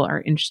people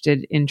are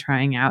interested in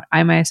trying out.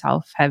 I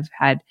myself have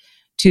had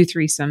 2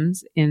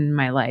 threesomes in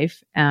my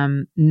life.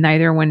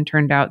 Neither one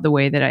turned out the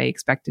way that I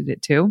expected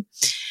it to.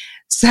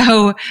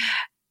 So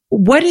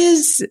what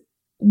is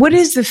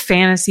the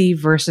fantasy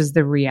versus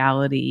the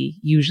reality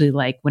usually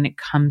like when it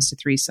comes to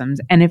threesomes?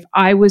 And if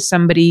I was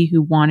somebody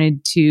who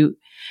wanted to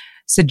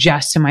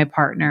suggest to my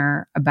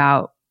partner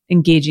about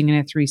engaging in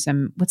a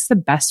threesome, what's the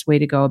best way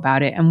to go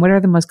about it? And what are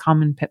the most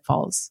common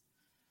pitfalls?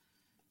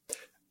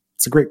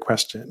 It's a great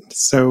question.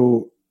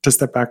 So to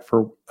step back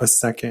for a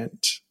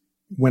second,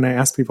 when I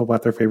ask people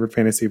about their favorite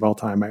fantasy of all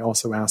time, I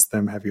also ask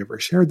them, have you ever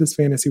shared this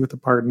fantasy with a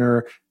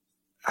partner?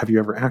 Have you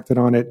ever acted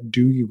on it?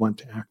 Do you want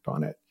to act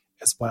on it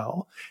as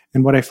well?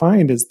 And what I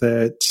find is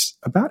that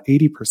about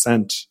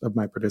 80% of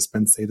my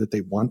participants say that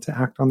they want to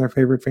act on their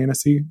favorite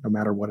fantasy, no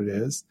matter what it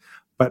is.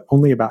 But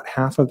only about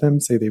half of them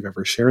say they've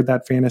ever shared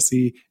that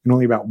fantasy, and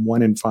only about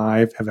 1 in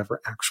 5 have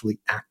ever actually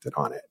acted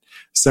on it.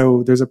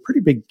 So there's a pretty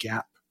big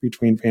gap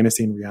between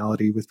fantasy and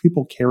reality, with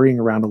people carrying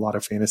around a lot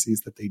of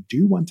fantasies that they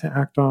do want to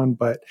act on,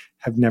 but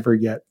have never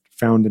yet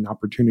found an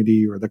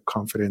opportunity or the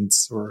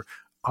confidence or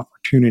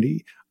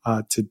opportunity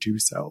to do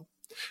so.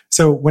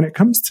 So when it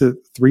comes to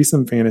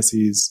threesome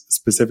fantasies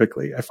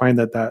specifically, I find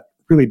that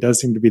really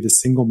does seem to be the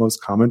single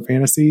most common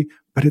fantasy,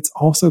 but it's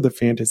also the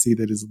fantasy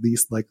that is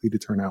least likely to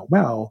turn out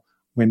well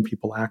when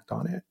people act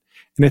on it.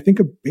 And I think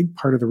a big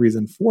part of the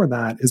reason for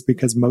that is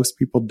because most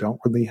people don't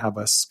really have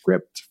a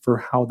script for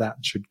how that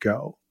should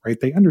go, right?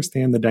 They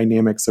understand the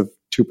dynamics of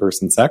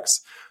two-person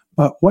sex,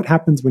 but what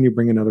happens when you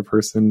bring another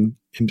person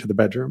into the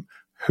bedroom?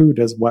 Who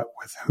does what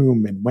with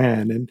whom and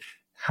when? And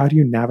how do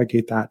you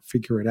navigate that,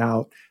 figure it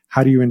out?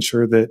 How do you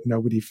ensure that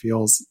nobody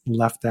feels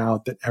left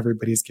out, that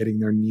everybody's getting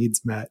their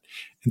needs met?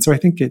 And so I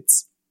think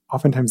it's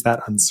oftentimes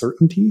that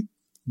uncertainty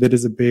that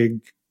is a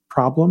big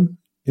problem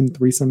in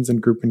threesomes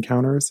and group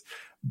encounters,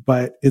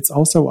 but it's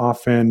also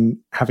often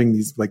having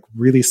these like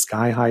really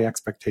sky high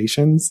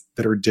expectations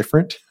that are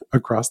different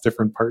across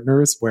different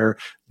partners, where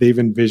they've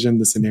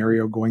envisioned the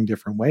scenario going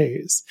different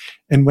ways.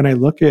 And when I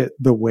look at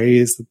the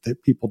ways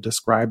that people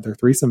describe their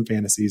threesome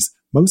fantasies,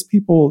 most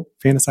people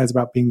fantasize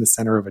about being the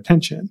center of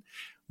attention.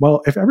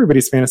 Well, if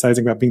everybody's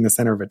fantasizing about being the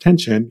center of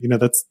attention,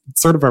 that's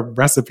sort of a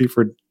recipe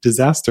for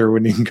disaster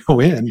when you go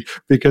in,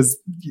 because,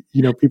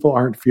 people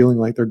aren't feeling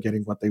like they're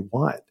getting what they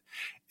want.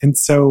 And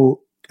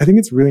so I think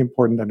it's really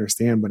important to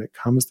understand when it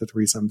comes to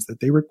threesomes that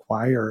they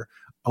require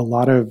a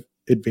lot of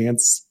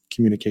advanced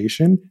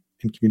communication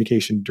and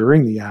communication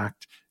during the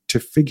act to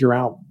figure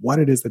out what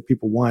it is that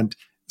people want,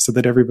 so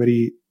that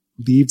everybody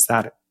leaves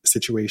that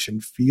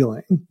situation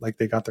feeling like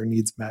they got their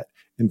needs met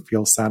and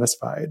feel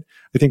satisfied.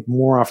 I think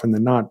more often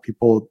than not,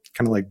 people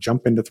kind of like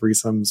jump into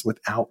threesomes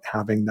without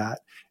having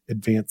that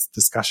advanced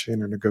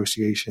discussion or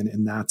negotiation.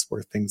 And that's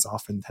where things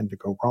often tend to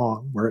go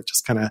wrong, where it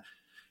just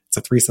it's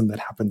a threesome that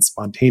happens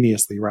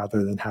spontaneously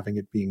rather than having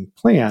it being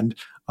planned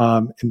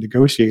and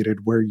negotiated,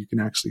 where you can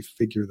actually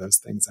figure those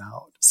things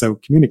out. So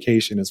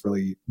communication is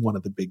really one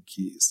of the big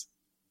keys.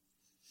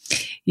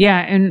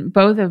 Yeah. In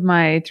both of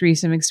my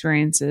threesome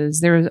experiences,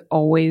 there was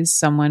always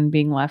someone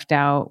being left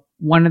out.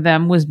 One of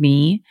them was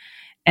me.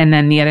 And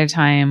then the other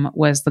time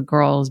was the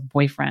girl's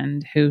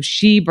boyfriend, who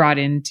she brought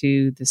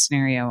into the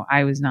scenario.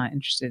 I was not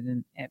interested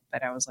in it,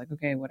 but I was like,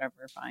 okay,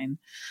 whatever, fine.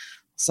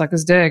 Suck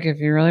his dick if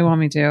you really want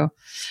me to.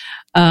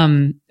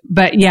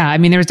 But yeah, I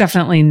mean, there was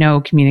definitely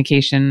no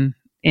communication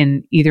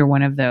in either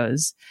one of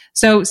those.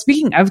 So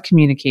speaking of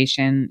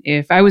communication,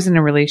 if I was in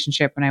a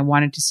relationship and I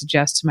wanted to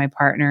suggest to my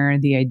partner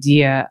the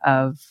idea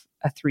of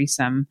a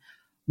threesome,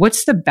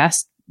 what's the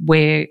best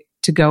way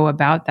to go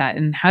about that?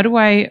 And how do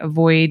I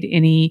avoid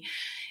any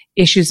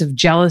issues of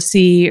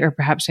jealousy, or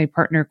perhaps my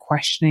partner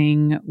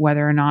questioning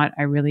whether or not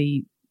I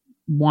really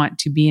want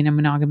to be in a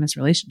monogamous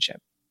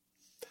relationship?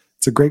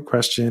 It's a great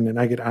question. And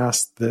I get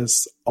asked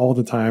this all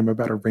the time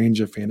about a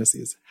range of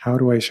fantasies. How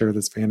do I share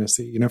this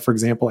fantasy? For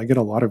example, I get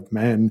a lot of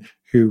men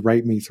who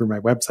write me through my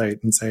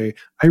website and say,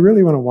 I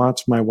really want to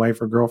watch my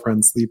wife or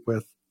girlfriend sleep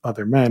with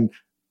other men.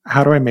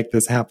 How do I make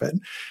this happen?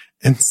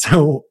 And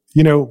so,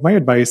 my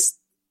advice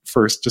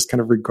first, just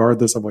kind of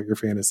regardless of what your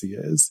fantasy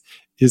is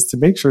to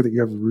make sure that you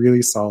have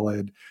really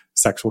solid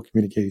sexual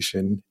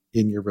communication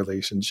in your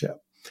relationship.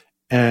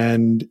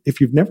 And if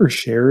you've never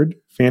shared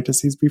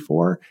fantasies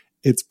before,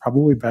 it's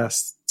probably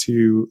best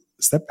to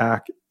step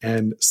back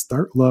and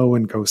start low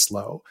and go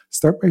slow.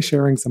 Start by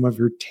sharing some of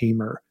your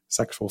tamer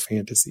sexual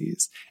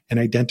fantasies and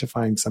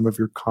identifying some of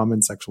your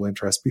common sexual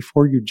interests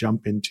before you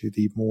jump into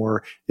the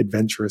more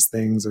adventurous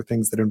things or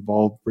things that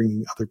involve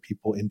bringing other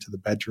people into the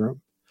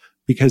bedroom.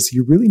 because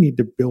you really need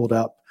to build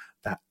up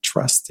that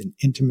trust and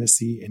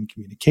intimacy and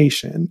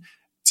communication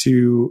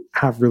to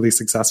have really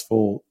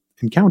successful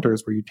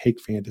encounters where you take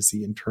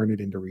fantasy and turn it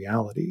into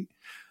reality.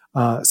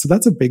 So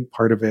that's a big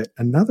part of it.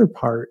 Another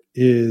part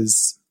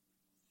is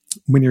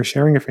when you're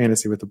sharing a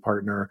fantasy with a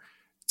partner,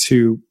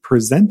 to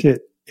present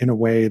it in a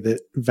way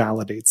that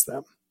validates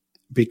them.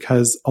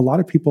 Because a lot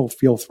of people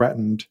feel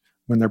threatened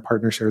when their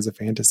partner shares a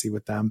fantasy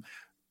with them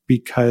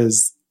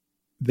because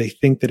they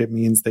think that it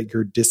means that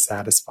you're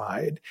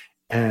dissatisfied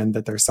and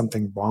that there's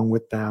something wrong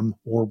with them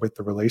or with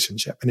the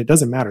relationship. And it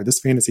doesn't matter. This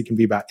fantasy can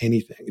be about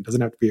anything. It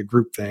doesn't have to be a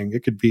group thing.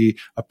 It could be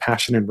a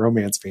passion and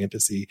romance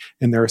fantasy.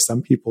 And there are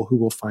some people who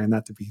will find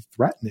that to be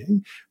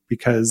threatening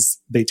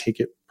because they take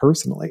it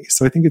personally.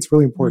 So I think it's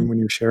really important when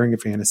you're sharing a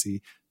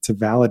fantasy to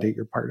validate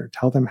your partner.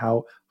 Tell them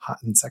how hot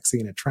and sexy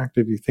and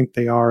attractive you think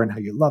they are and how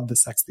you love the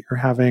sex that you're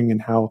having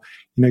and how,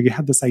 you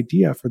had this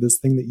idea for this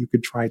thing that you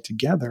could try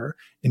together.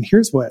 And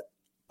here's what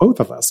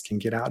both of us can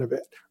get out of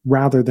it,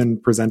 rather than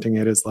presenting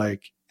it as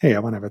like, hey, I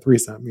want to have a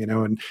threesome,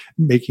 and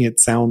making it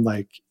sound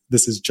like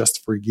this is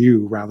just for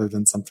you rather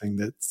than something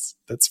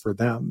that's for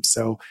them.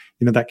 So,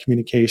 that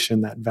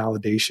communication, that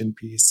validation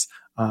piece,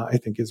 I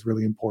think is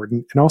really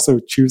important. And also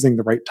choosing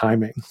the right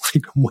timing.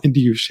 Like, when do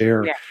you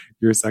share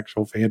your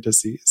sexual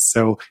fantasies?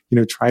 So,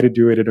 try to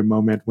do it at a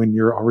moment when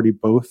you're already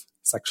both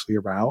sexually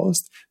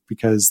aroused,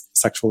 because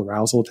sexual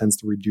arousal tends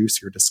to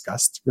reduce your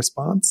disgust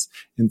response.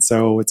 And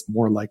so it's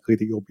more likely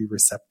that you'll be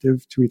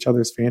receptive to each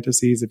other's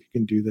fantasies if you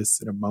can do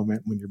this at a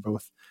moment when you're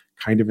both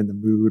kind of in the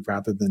mood,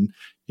 rather than,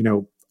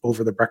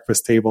 over the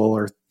breakfast table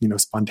or,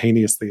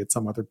 spontaneously at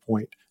some other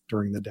point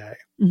during the day.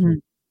 Mm-hmm.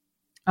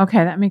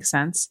 Okay, that makes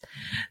sense.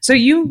 So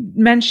you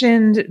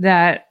mentioned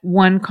that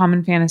one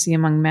common fantasy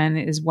among men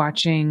is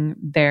watching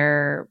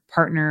their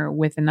partner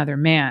with another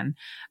man.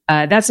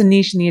 That's a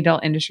niche in the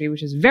adult industry,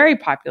 which is very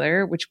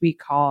popular, which we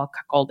call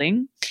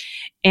cuckolding.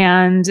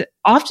 And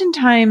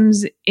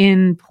oftentimes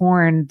in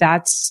porn,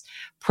 that's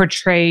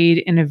portrayed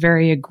in a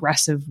very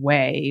aggressive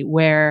way,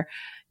 where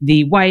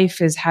the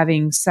wife is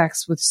having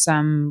sex with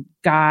some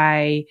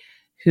guy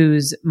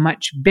who's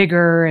much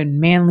bigger and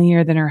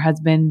manlier than her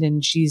husband.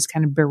 And she's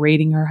kind of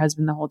berating her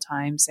husband the whole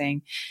time,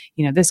 saying,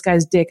 this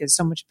guy's dick is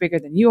so much bigger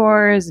than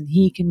yours and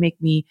he can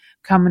make me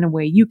come in a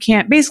way you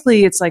can't.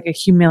 Basically, it's like a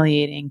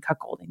humiliating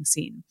cuckolding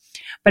scene.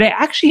 But I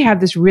actually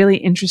have this really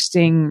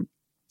interesting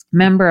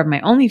member of my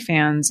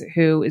OnlyFans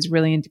who is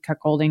really into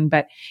cuckolding,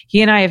 but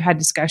he and I have had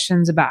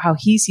discussions about how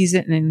he sees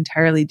it in an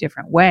entirely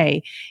different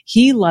way.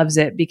 He loves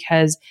it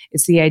because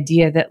it's the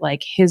idea that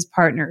like his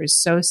partner is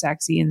so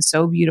sexy and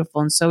so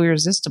beautiful and so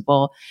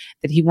irresistible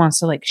that he wants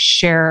to like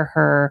share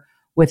her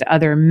with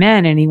other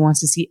men, and he wants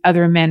to see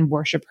other men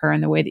worship her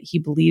in the way that he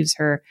believes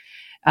her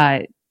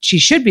she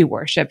should be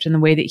worshipped, in the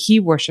way that he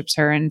worships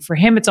her. And for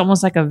him, it's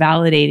almost like a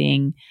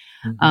validating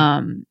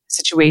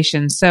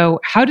situation.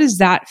 So how does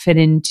that fit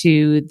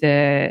into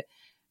the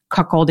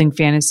cuckolding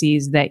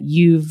fantasies that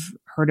you've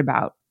heard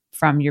about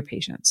from your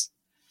patients?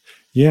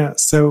 Yeah.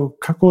 So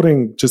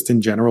cuckolding just in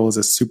general is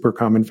a super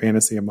common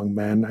fantasy among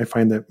men. I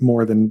find that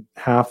more than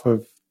half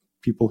of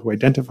people who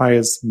identify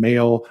as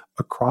male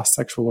across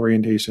sexual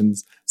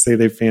orientations say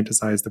they've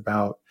fantasized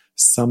about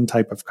some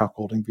type of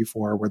cuckolding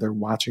before, where they're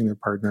watching their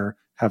partner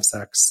have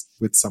sex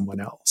with someone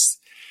else.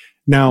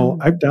 Now,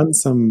 I've done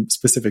some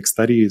specific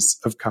studies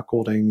of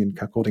cuckolding and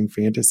cuckolding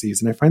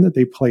fantasies, and I find that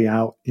they play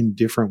out in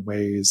different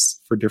ways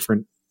for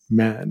different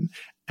men.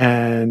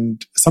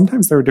 And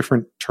sometimes there are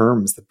different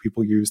terms that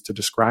people use to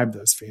describe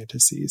those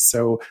fantasies.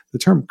 So the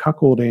term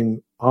cuckolding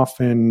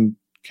often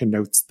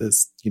connotes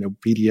this,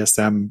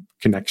 BDSM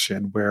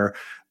connection, where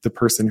the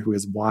person who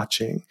is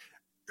watching,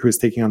 who is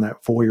taking on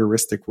that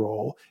voyeuristic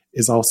role,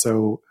 is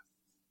also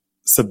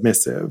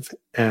submissive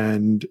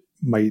and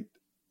might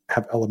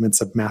have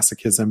elements of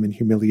masochism and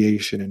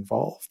humiliation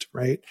involved,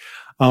 right?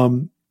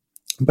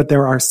 But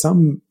there are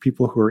some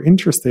people who are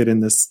interested in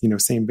this,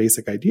 same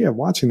basic idea of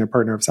watching their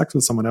partner have sex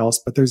with someone else,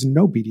 but there's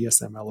no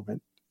BDSM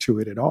element to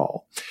it at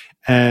all.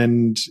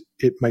 And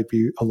it might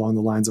be along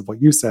the lines of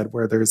what you said,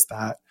 where there's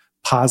that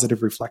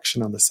positive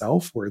reflection on the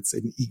self, where it's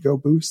an ego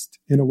boost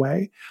in a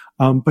way.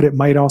 But it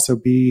might also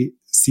be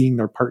seeing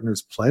their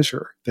partner's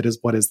pleasure that is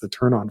what is the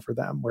turn on for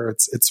them, where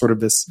it's sort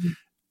of this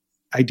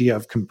idea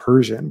of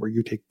compersion, where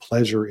you take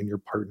pleasure in your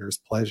partner's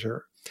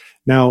pleasure.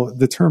 Now,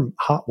 the term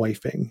hot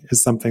wifing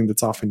is something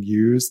that's often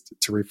used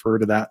to refer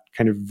to that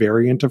kind of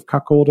variant of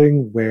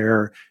cuckolding,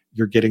 where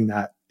you're getting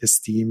that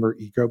esteem or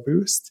ego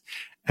boost.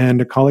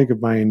 And a colleague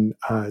of mine,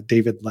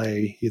 David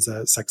Lay, he's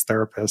a sex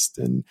therapist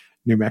in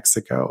New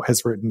Mexico,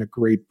 has written a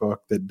great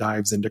book that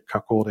dives into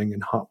cuckolding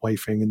and hot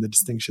wifing and the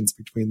distinctions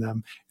between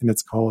them. And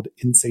it's called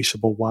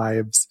Insatiable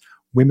Wives: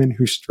 Women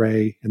Who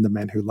Stray and the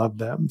Men Who Love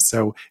Them.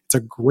 So it's a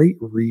great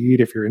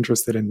read if you're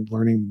interested in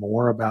learning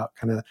more about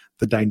kind of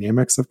the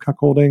dynamics of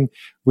cuckolding,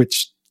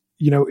 which,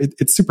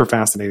 it's super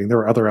fascinating. There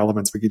are other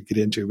elements we could get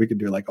into. We could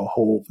do like a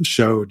whole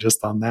show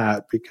just on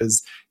that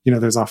because,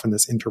 there's often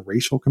this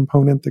interracial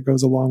component that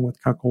goes along with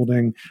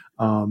cuckolding.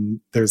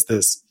 There's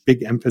this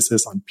big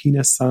emphasis on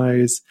penis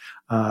size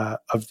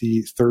of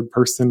the third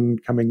person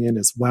coming in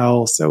as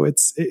well. So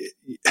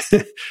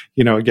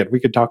again, we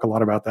could talk a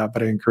lot about that,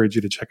 but I encourage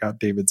you to check out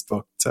David's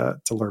book to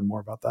learn more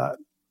about that.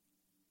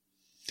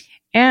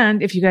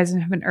 And if you guys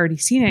haven't already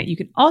seen it, you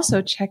can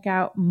also check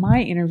out my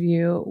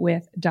interview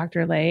with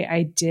Dr. Lay.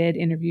 I did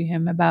interview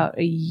him about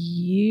 2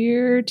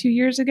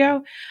 years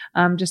ago.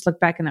 Just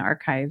look back in the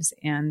archives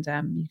and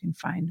you can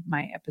find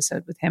my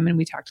episode with him. And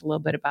we talked a little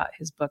bit about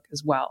his book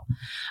as well.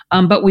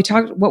 But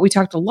what we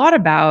talked a lot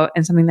about,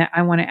 and something that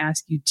I want to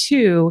ask you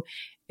too,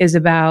 is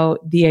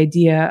about the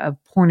idea of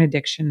porn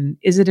addiction.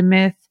 Is it a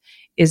myth?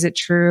 Is it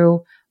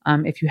true?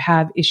 If you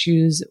have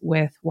issues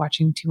with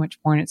watching too much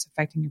porn, it's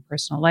affecting your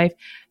personal life.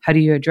 How do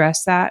you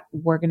address that?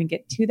 We're going to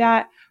get to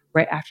that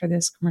right after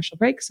this commercial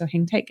break. So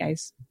hang tight,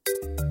 guys.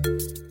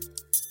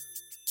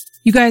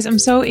 You guys, I'm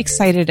so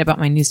excited about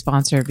my new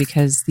sponsor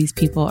because these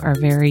people are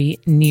very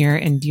near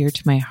and dear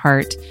to my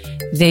heart.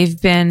 They've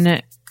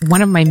been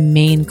one of my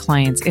main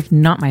clients, if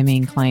not my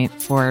main client,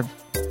 for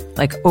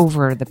like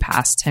over the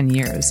past 10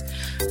 years.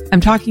 I'm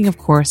talking, of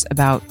course,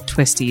 about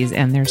Twisties,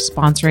 and they're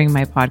sponsoring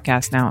my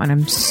podcast now, and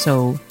I'm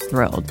so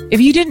thrilled. If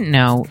you didn't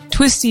know,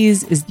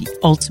 Twisties is the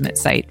ultimate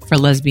site for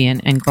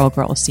lesbian and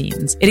girl-girl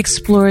scenes. It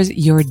explores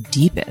your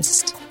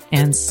deepest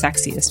and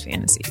sexiest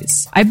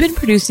fantasies. I've been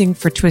producing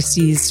for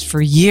Twisties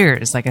for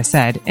years, like I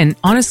said, and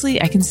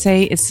honestly, I can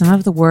say it's some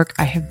of the work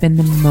I have been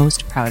the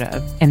most proud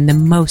of and the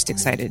most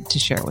excited to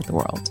share with the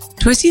world.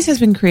 Twisties has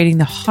been creating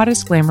the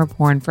hottest glamour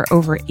porn for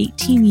over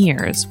 18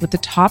 years with the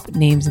top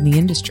names in the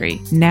industry,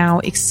 now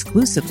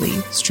exclusively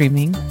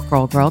streaming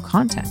girl-girl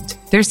content.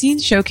 Their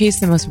scenes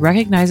showcase the most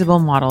recognizable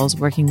models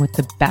working with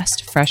the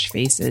best fresh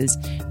faces,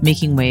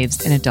 making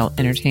waves in adult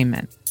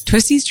entertainment.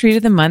 Twisties Treat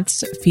of the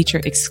Months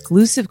feature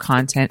exclusive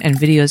content and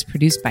videos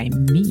produced by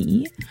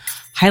me,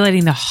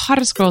 highlighting the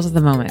hottest girls of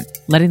the moment,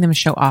 letting them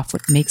show off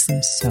what makes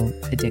them so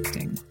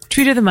addicting.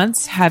 Treat of the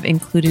Months have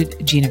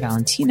included Gina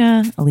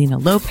Valentina, Alina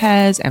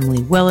Lopez,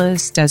 Emily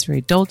Willis,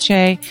 Desiree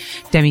Dolce,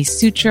 Demi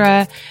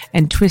Sutra,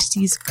 and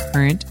Twisties'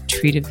 current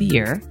Treat of the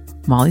Year,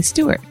 Molly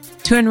Stewart.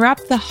 To unwrap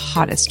the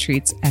hottest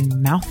treats and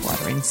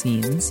mouthwatering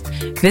scenes,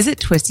 visit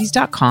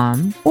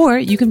twisties.com, or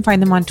you can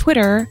find them on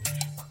Twitter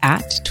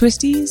at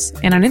Twisties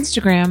and on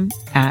Instagram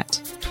at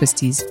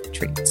Twisties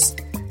Treats.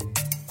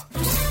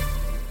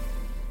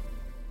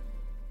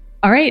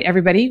 All right,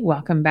 everybody,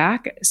 welcome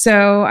back.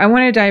 So I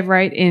want to dive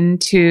right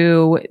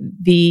into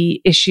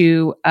the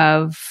issue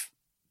of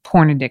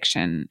porn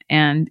addiction.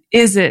 And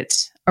is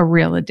it a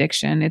real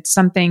addiction? It's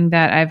something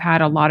that I've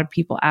had a lot of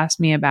people ask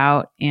me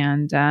about.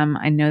 And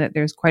I know that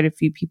there's quite a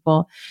few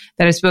people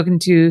that I've spoken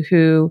to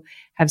who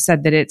have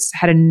said that it's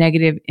had a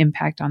negative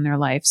impact on their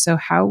life. So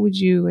how would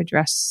you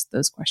address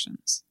those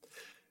questions?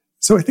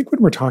 So I think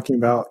when we're talking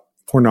about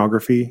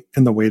pornography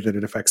and the way that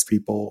it affects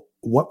people,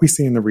 what we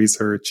see in the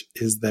research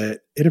is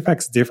that it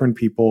affects different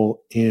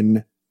people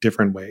in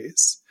different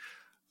ways.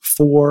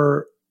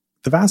 For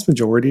the vast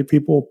majority of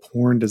people,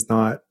 porn does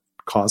not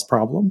cause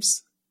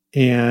problems.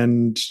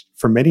 And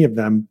for many of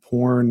them,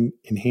 porn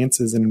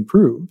enhances and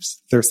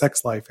improves their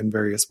sex life in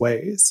various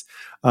ways.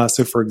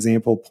 So for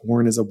example,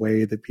 porn is a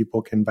way that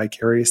people can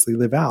vicariously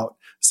live out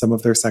some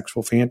of their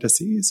sexual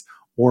fantasies,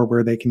 or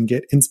where they can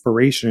get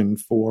inspiration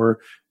for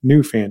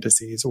new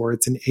fantasies, or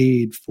it's an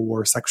aid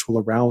for sexual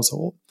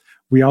arousal.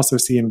 We also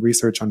see in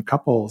research on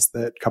couples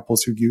that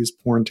couples who use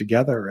porn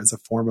together as a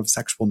form of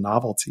sexual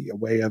novelty, a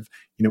way of,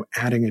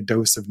 adding a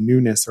dose of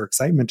newness or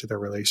excitement to their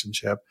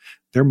relationship,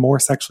 they're more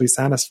sexually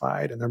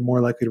satisfied and they're more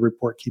likely to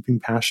report keeping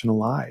passion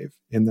alive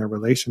in their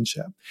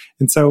relationship.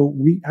 And so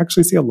we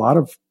actually see a lot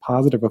of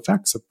positive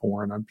effects of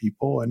porn on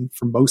people. And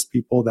for most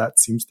people, that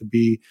seems to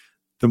be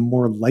the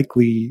more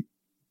likely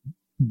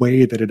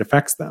way that it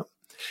affects them.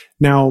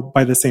 Now,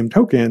 by the same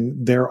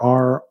token, there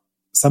are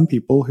some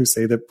people who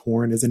say that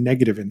porn is a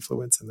negative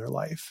influence in their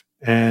life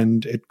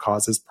and it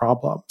causes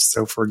problems.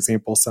 So for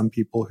example, some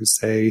people who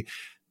say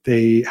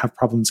they have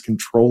problems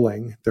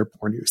controlling their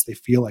porn use, they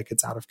feel like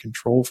it's out of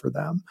control for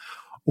them,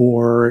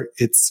 or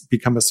it's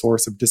become a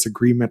source of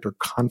disagreement or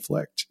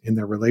conflict in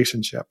their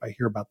relationship. I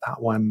hear about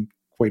that one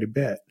quite a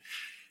bit.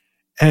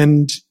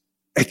 And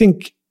I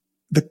think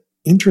the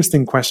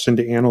interesting question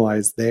to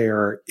analyze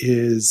there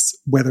is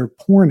whether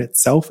porn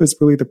itself is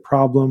really the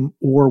problem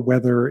or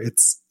whether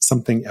it's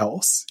something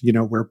else,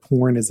 where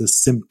porn is a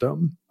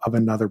symptom of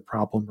another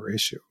problem or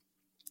issue.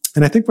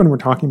 And I think when we're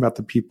talking about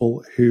the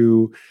people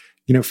who,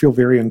 feel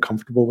very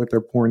uncomfortable with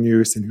their porn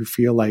use and who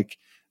feel like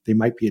they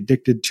might be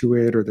addicted to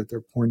it or that their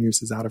porn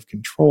use is out of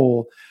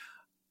control,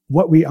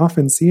 what we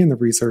often see in the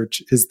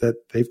research is that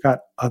they've got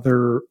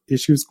other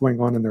issues going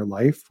on in their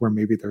life where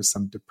maybe there's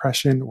some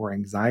depression or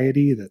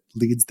anxiety that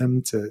leads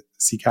them to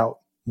seek out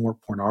more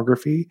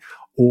pornography,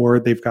 or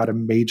they've got a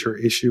major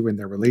issue in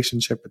their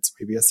relationship. It's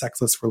maybe a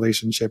sexless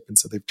relationship, and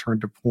so they've turned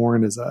to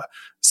porn as a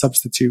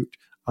substitute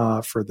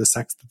for the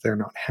sex that they're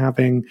not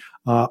having.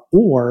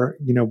 Or,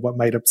 what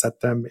might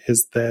upset them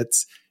is that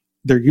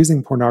they're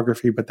using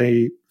pornography, but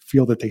they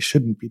feel that they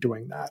shouldn't be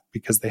doing that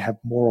because they have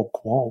moral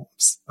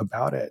qualms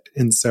about it.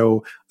 And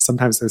so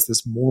sometimes there's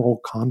this moral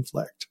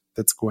conflict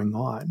that's going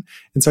on.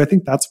 And so I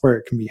think that's where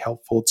it can be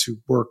helpful to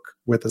work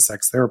with a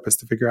sex therapist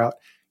to figure out,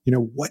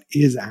 what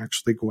is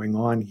actually going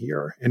on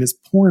here? And is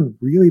porn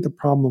really the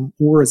problem,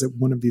 or is it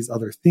one of these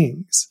other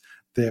things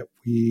that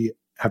we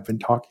have been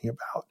talking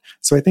about?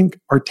 So I think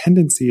our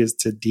tendency is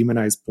to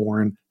demonize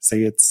porn,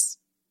 say it's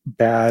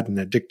bad and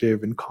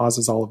addictive and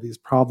causes all of these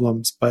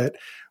problems. But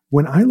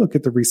when I look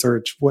at the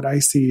research, what I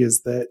see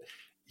is that,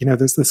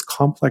 there's this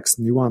complex,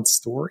 nuanced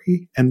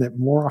story, and that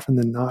more often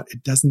than not,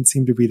 it doesn't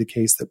seem to be the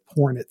case that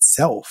porn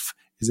itself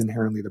is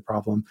inherently the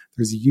problem.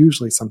 There's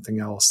usually something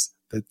else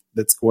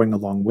that's going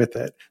along with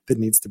it that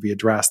needs to be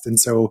addressed. And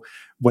so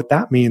what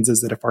that means is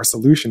that if our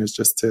solution is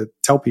just to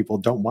tell people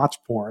don't watch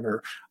porn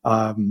or,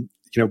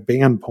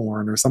 ban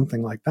porn or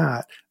something like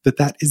that,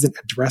 that isn't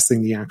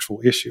addressing the actual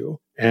issue.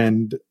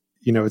 And,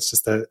 it's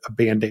just a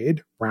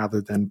Band-Aid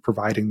rather than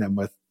providing them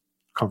with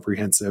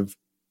comprehensive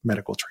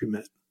medical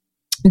treatment.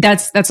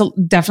 That's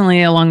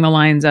definitely along the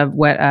lines of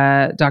what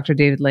Dr.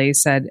 David Lay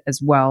said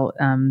as well,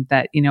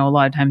 that, a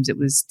lot of times it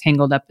was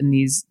tangled up in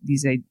these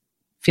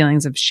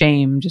feelings of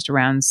shame just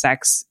around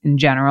sex in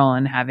general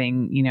and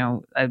having,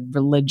 a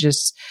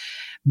religious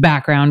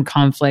background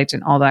conflict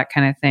and all that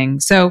kind of thing.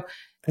 So,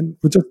 and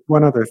just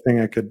one other thing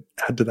I could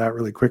add to that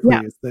really quickly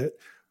is that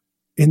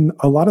in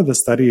a lot of the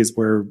studies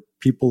where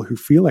people who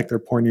feel like their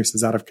porn use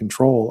is out of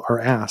control are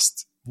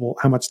asked, well,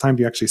 how much time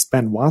do you actually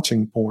spend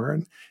watching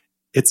porn?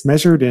 It's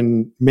measured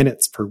in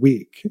minutes per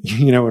week.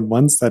 In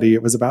one study,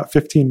 it was about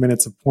 15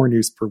 minutes of porn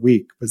use per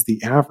week was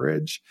the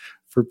average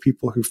for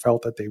people who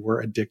felt that they were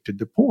addicted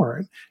to porn.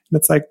 And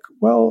it's like,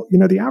 well,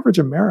 the average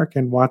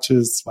American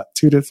watches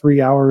 2 to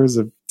 3 hours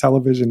of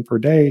television per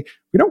day.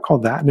 We don't call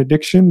that an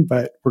addiction,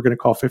 but we're going to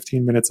call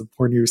 15 minutes of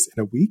porn use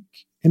in a week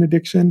an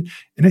addiction.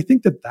 And I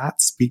think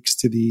that speaks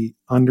to the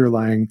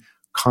underlying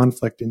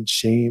conflict and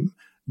shame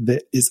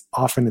that is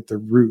often at the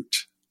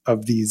root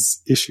of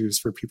these issues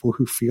for people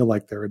who feel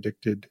like they're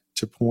addicted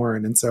to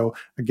porn. And so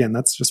again,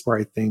 that's just where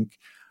I think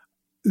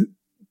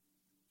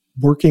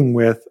working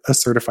with a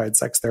certified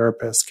sex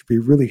therapist could be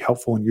really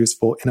helpful and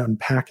useful in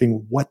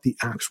unpacking what the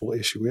actual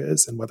issue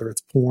is and whether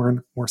it's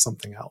porn or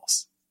something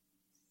else.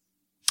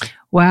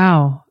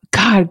 Wow.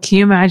 God, can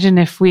you imagine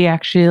if we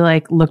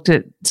actually looked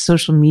at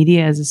social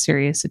media as a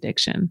serious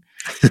addiction?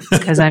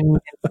 Because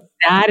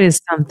that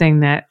is something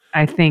that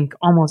I think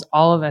almost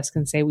all of us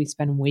can say we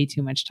spend way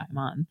too much time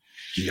on.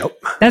 Yep.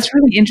 That's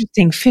really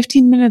interesting.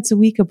 15 minutes a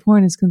week of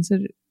porn is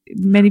considered,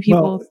 many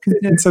people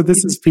consider. And so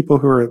this is people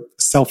who are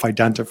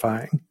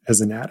self-identifying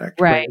as an addict.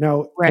 Right.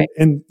 Now, right.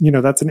 And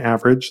that's an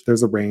average.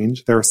 There's a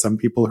range. There are some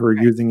people who are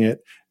using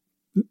it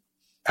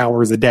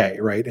hours a day,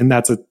 right? And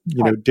that's a,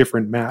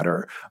 different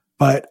matter.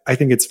 But I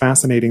think it's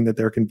fascinating that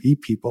there can be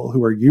people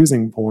who are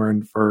using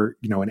porn for,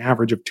 an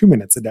average of 2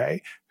 minutes a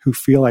day who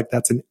feel like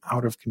that's an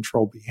out of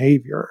control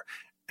behavior.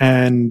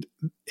 And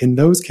in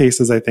those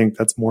cases, I think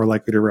that's more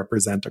likely to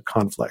represent a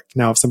conflict.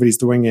 Now, if somebody's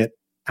doing it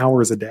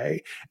hours a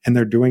day and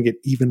they're doing it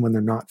even when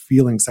they're not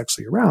feeling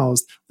sexually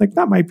aroused,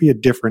 that might be a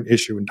different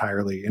issue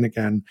entirely. And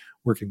again,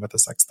 working with a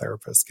sex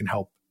therapist can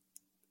help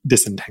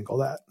disentangle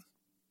that.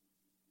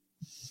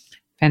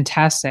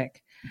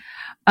 Fantastic.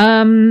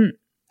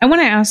 I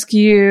want to ask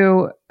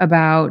you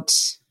what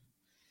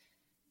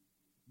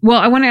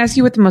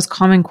the most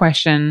common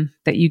question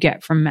that you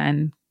get from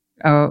men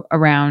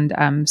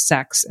around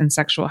sex and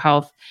sexual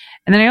health.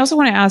 And then I also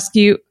want to ask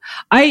you,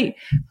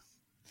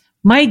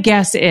 my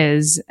guess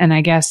is, and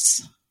I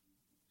guess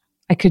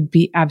I could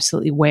be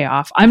absolutely way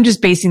off, I'm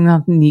just basing it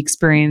on the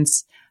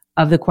experience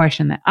of the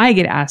question that I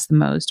get asked the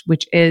most,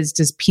 which is,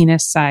 does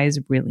penis size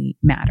really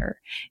matter?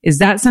 Is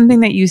that something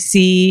that you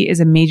see is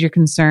a major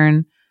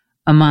concern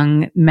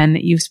among men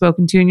that you've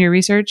spoken to in your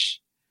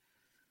research?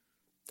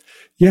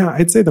 Yeah,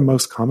 I'd say the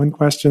most common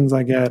questions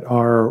I get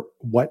are,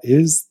 what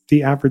is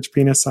the average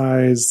penis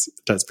size?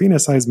 Does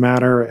penis size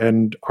matter?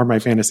 And are my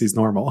fantasies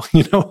normal?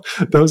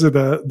 Those are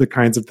the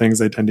kinds of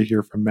things I tend to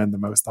hear from men the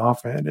most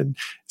often. And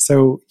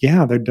so,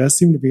 yeah, there does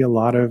seem to be a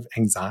lot of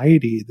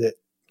anxiety that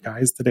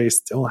guys today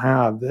still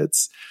have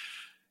that's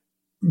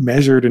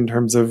measured in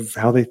terms of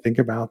how they think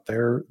about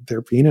their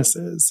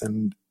penises.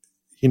 And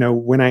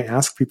when I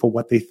ask people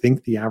what they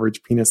think the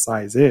average penis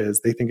size is,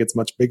 they think it's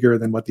much bigger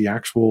than what the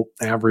actual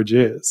average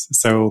is.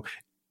 So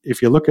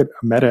if you look at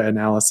a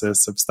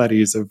meta-analysis of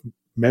studies of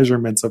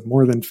measurements of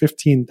more than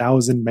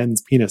 15,000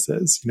 men's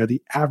penises,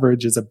 the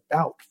average is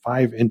about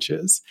 5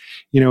 inches.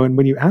 And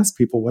when you ask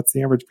people, what's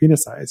the average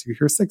penis size? You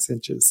hear 6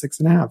 inches,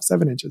 6.5,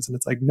 7 inches. And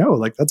it's like,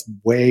 no, that's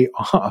way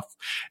off.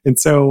 And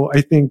so I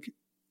think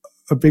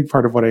a big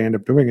part of what I end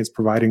up doing is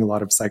providing a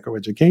lot of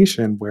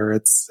psychoeducation where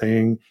it's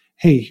saying,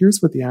 hey,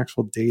 here's what the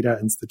actual data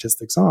and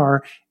statistics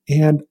are,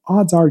 and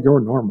odds are you're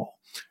normal,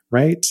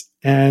 right?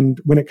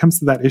 And when it comes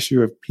to that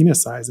issue of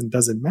penis size and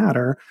does it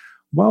matter,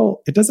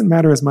 well, it doesn't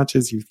matter as much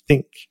as you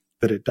think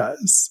that it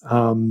does.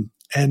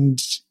 And,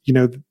 you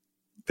know,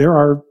 there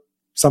are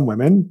some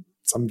women,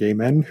 some gay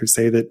men who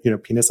say that, you know,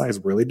 penis size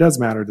really does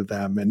matter to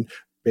them and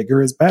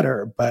bigger is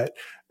better. But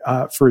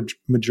for a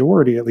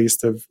majority, at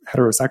least, of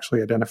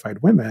heterosexually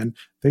identified women,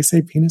 they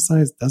say penis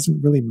size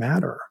doesn't really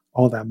matter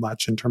all that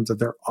much in terms of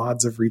their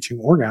odds of reaching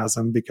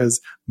orgasm,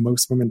 because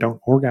most women don't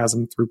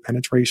orgasm through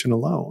penetration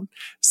alone.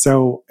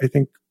 So I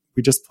think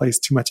we just place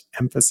too much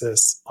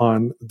emphasis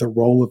on the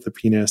role of the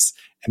penis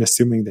and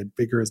assuming that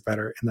bigger is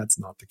better, and that's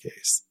not the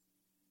case.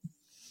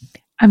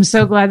 I'm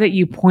so glad that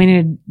you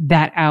pointed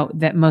that out,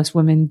 that most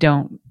women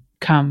don't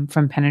come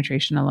from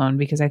penetration alone,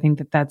 because I think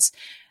that that's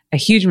a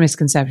huge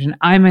misconception.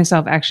 I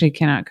myself actually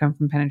cannot come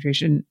from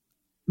penetration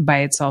by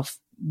itself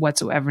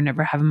whatsoever,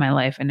 never have in my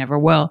life and never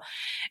will.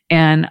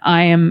 And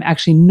I am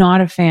actually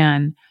not a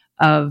fan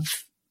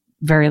of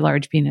very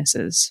large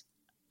penises.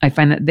 I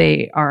find that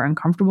they are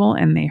uncomfortable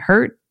and they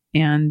hurt.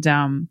 And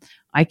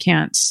I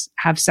can't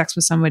have sex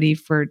with somebody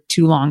for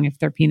too long if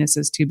their penis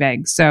is too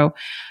big. So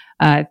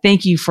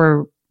thank you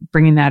for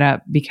bringing that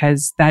up,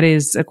 because that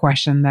is a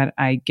question that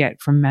I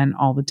get from men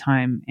all the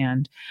time.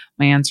 And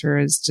my answer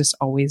is just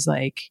always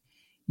like,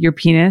 your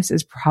penis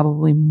is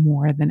probably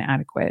more than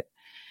adequate.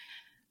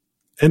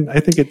 And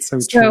I think it's so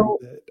true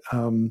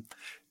that,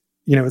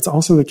 you know, it's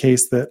also the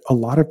case that a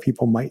lot of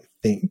people might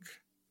think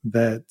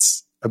that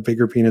a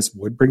bigger penis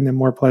would bring them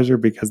more pleasure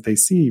because they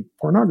see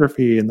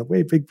pornography and the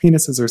way big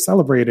penises are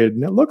celebrated.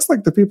 And it looks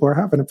like the people are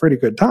having a pretty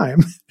good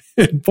time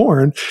in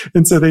porn.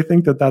 And so they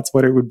think that that's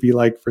what it would be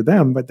like for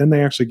them. But then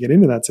they actually get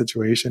into that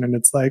situation and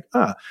it's like,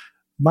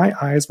 my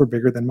eyes were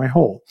bigger than my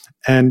hole.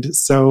 And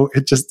so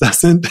it just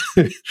doesn't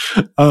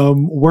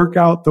work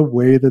out the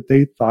way that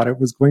they thought it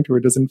was going to, or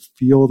it doesn't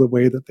feel the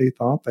way that they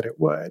thought that it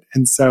would.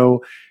 And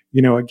so,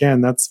 you know, again,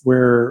 that's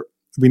where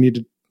we need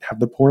to have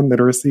the porn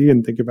literacy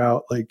and think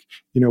about, like,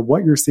 you know,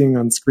 what you're seeing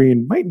on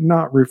screen might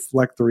not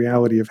reflect the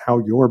reality of how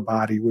your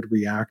body would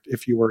react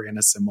if you were in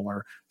a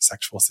similar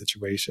sexual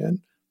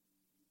situation.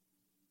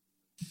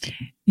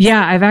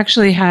 Yeah, I've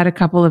actually had a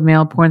couple of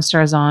male porn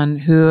stars on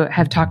who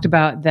have talked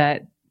about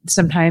that.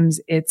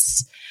 Sometimes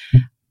it's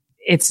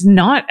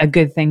not a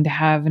good thing to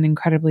have an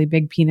incredibly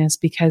big penis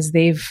because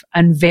they've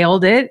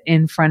unveiled it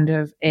in front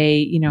of a,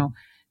 you know,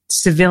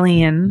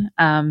 civilian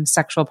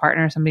sexual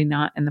partner, somebody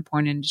not in the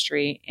porn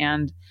industry.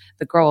 And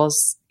the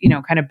girls, you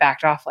know, kind of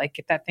backed off, like,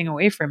 get that thing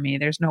away from me.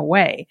 There's no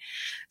way.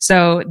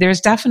 So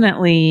there's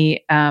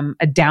definitely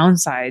a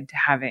downside to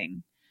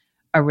having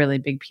a really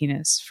big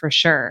penis, for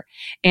sure.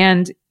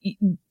 And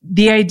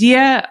the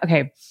idea,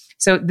 okay,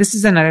 so this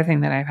is another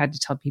thing that I've had to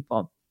tell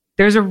people.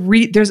 There's a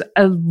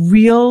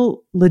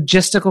real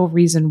logistical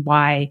reason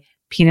why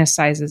penis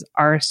sizes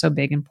are so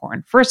big in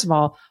porn. First of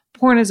all,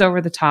 porn is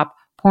over the top.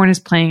 Porn is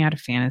playing out a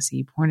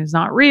fantasy. Porn is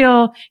not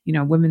real. You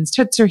know, women's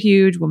tits are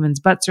huge. Women's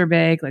butts are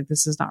big. Like,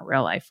 this is not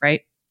real life,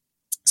 right?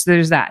 So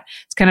there's that.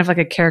 It's kind of like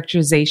a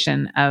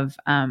characterization of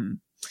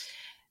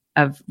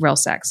real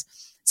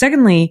sex.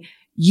 Secondly,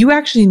 you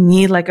actually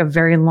need like a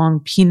very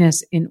long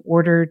penis in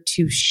order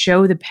to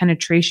show the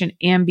penetration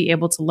and be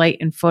able to light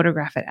and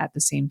photograph it at the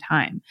same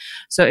time.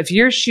 So if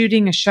you're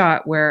shooting a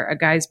shot where a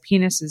guy's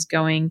penis is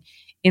going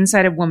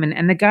inside a woman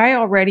and the guy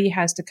already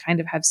has to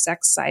kind of have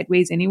sex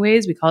sideways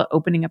anyways, we call it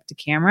opening up to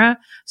camera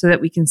so that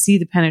we can see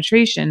the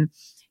penetration,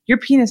 your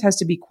penis has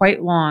to be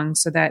quite long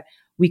so that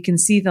we can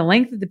see the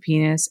length of the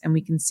penis and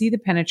we can see the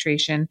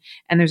penetration,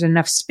 and there's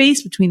enough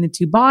space between the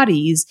two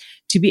bodies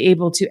to be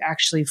able to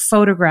actually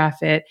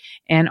photograph it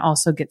and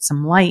also get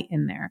some light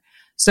in there.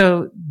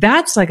 So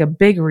that's like a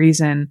big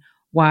reason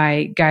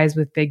why guys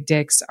with big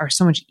dicks are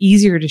so much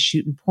easier to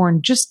shoot in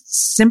porn,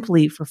 just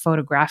simply for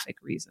photographic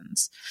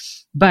reasons.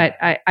 But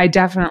I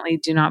definitely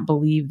do not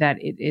believe that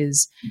it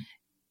is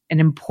an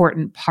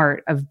important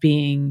part of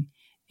being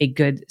a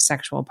good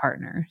sexual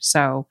partner.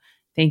 So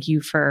thank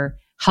you for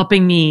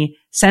helping me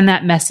send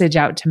that message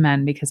out to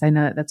men, because I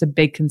know that that's a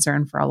big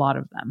concern for a lot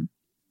of them.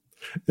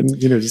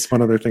 And, you know, just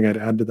one other thing I'd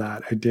add to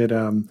that. I did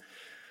an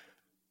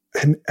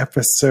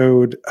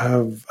episode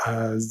of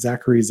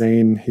Zachary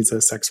Zane. He's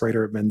a sex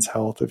writer at Men's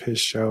Health, of his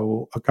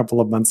show a couple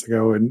of months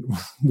ago. And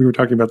we were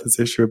talking about this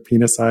issue of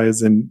penis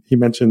size. And he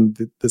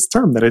mentioned this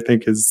term that I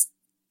think is,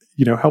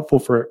 you know, helpful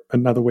for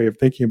another way of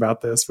thinking about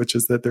this, which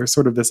is that there's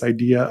sort of this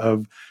idea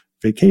of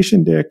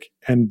vacation dick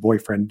and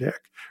boyfriend dick,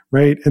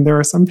 right? And there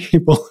are some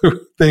people who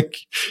think,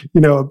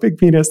 you know, a big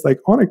penis, like,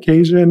 on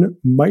occasion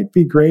might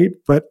be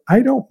great, but I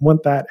don't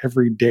want that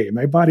every day.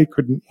 My body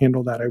couldn't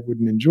handle that. I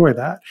wouldn't enjoy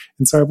that.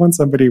 And so I want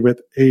somebody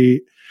with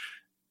a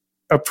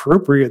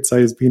appropriate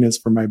size penis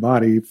for my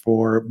body,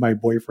 for my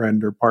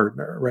boyfriend or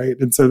partner, right?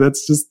 And so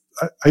that's just,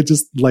 I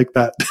just like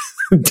that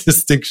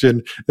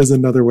distinction as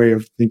another way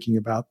of thinking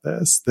about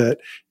this, that,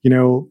 you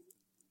know,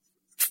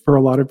 for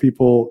a lot of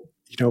people,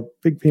 you know,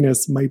 big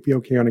penis might be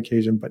okay on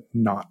occasion, but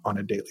not on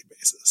a daily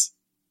basis.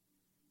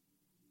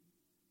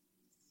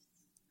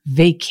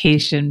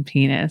 Vacation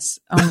penis.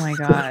 Oh my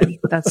God.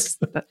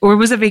 Or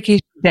was it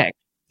vacation dick?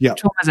 Yeah.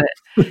 Which one was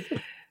it?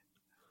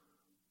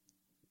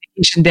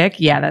 Vacation dick?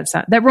 Yeah,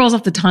 that rolls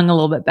off the tongue a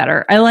little bit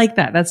better. I like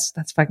that. That's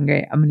fucking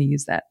great. I'm going to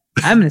use that.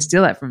 I'm going to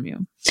steal that from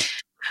you.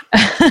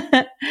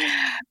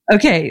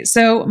 Okay,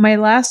 so my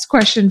last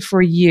question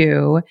for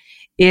you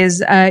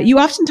is you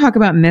often talk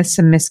about myths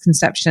and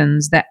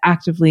misconceptions that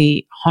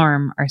actively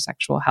harm our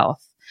sexual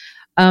health.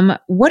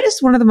 What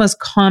is one of the most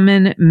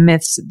common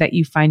myths that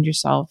you find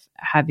yourself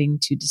having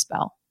to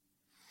dispel?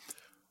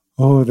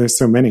 Oh, there's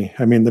so many.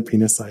 I mean, the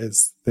penis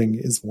size thing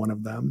is one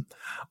of them.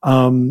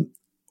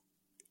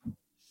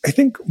 I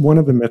think one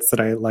of the myths that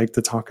I like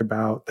to talk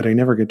about, that I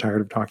never get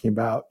tired of talking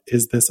about,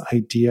 is this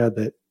idea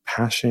that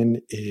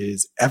passion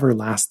is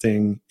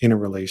everlasting in a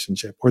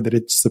relationship, or that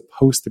it's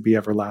supposed to be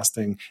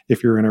everlasting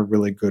if you're in a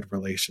really good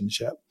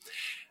relationship.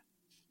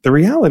 The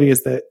reality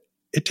is that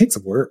it takes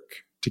work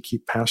to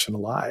keep passion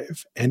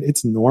alive, and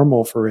it's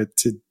normal for it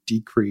to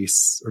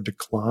decrease or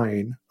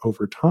decline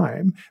over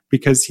time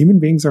because human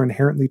beings are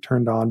inherently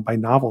turned on by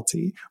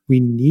novelty. We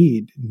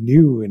need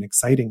new and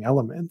exciting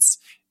elements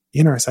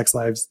in our sex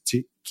lives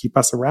to keep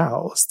us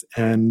aroused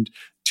and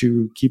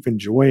to keep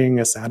enjoying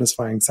a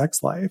satisfying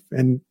sex life.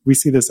 And we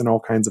see this in all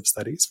kinds of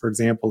studies. For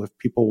example, if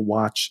people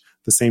watch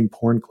the same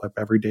porn clip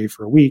every day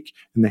for a week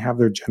and they have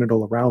their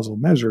genital arousal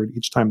measured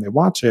each time they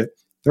watch it,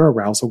 their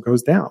arousal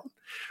goes down.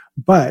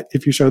 But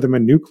if you show them a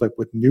new clip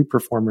with new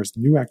performers,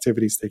 new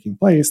activities taking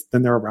place,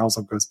 then their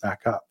arousal goes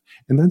back up.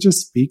 And that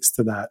just speaks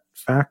to that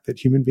fact that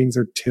human beings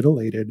are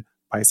titillated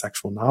by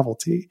sexual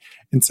novelty.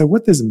 And so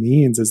what this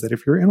means is that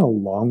if you're in a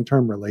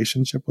long-term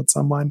relationship with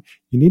someone,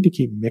 you need to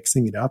keep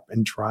mixing it up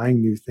and trying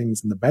new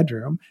things in the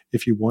bedroom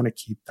if you want to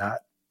keep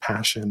that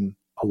passion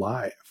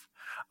alive.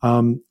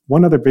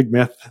 One other big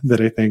myth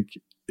that I think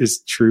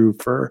is true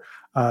for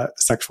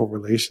sexual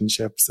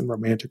relationships and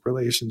romantic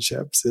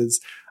relationships is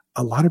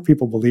a lot of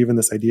people believe in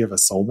this idea of a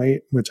soulmate,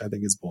 which I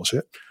think is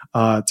bullshit,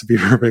 to be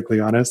perfectly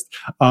honest,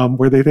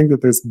 where they think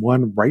that there's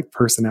one right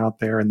person out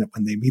there and that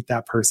when they meet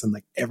that person,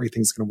 like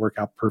everything's going to work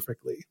out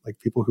perfectly,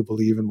 like people who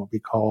believe in what we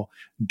call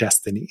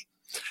destiny.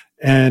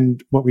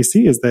 And what we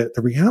see is that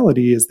the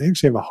reality is they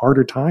actually have a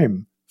harder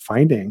time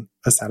finding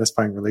a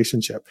satisfying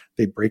relationship.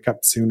 They break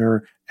up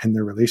sooner and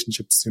their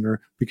relationships sooner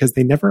because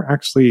they never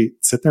actually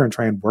sit there and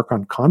try and work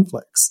on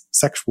conflicts,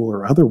 sexual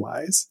or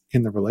otherwise,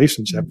 in the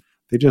relationship.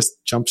 They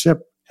just jump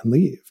ship and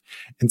leave.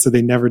 And so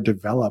they never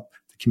develop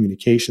the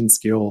communication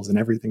skills and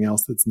everything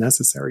else that's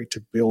necessary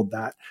to build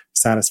that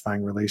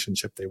satisfying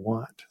relationship they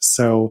want.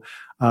 So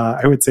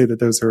I would say that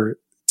those are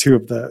two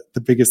of the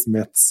biggest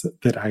myths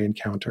that I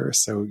encounter.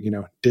 So,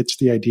 ditch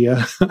the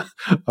idea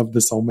of the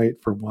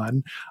soulmate for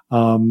one,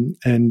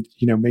 and,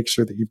 make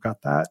sure that you've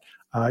got that,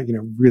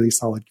 really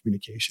solid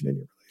communication in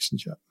your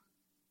relationship.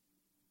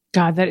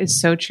 God, that is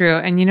so true.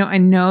 And, I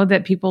know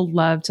that people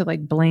love to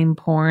blame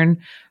porn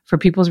for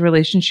people's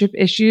relationship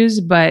issues,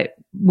 but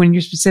when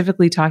you're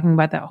specifically talking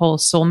about that whole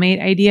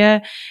soulmate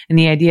idea and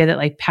the idea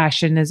that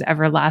passion is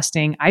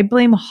everlasting, I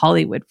blame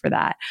Hollywood for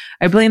that.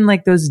 I blame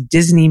those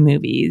Disney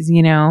movies,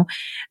 where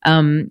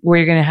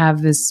you're going to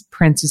have this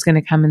prince who's going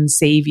to come and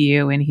save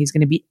you and he's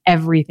going to be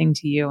everything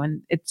to you.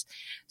 And it's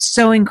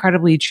so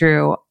incredibly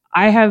true.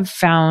 I have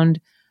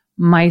found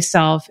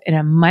myself in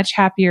a much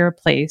happier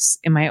place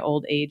in my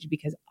old age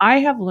because I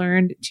have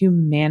learned to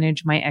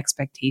manage my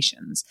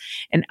expectations.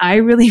 And I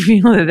really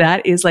feel that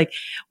that is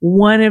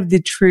one of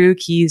the true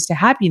keys to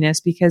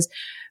happiness, because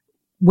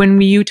when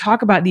you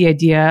talk about the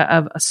idea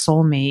of a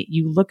soulmate,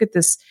 you look at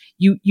this,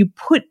 you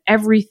put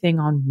everything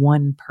on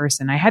one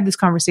person. I had this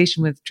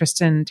conversation with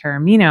Tristan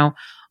Taramino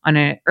on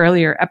an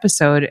earlier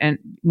episode, and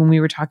when we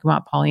were talking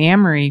about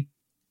polyamory,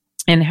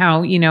 and how,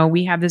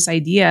 we have this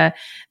idea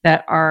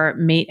that our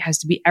mate has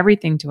to be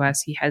everything to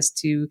us. He has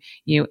to,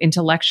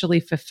 intellectually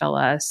fulfill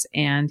us,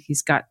 and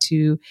he's got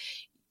to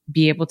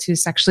be able to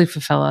sexually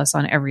fulfill us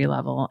on every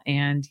level.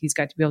 And he's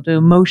got to be able to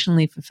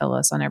emotionally fulfill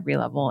us on every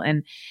level.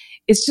 And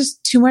it's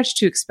just too much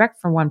to expect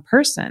from one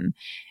person.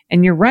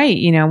 And you're right.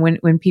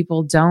 When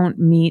people don't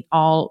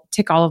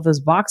tick all of those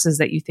boxes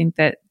that you think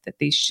that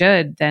they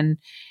should, then,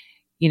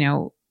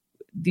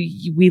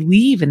 we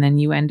leave, and then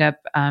you end up,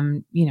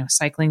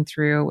 cycling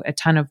through a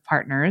ton of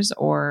partners,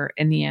 or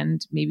in the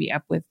end, maybe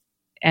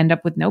end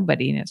up with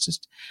nobody. And it's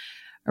just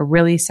a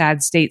really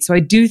sad state. So I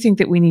do think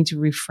that we need to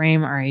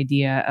reframe our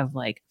idea of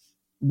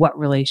what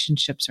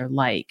relationships are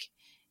like,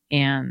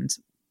 and,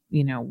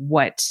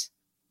 what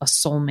a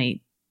soulmate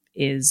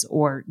is,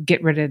 or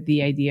get rid of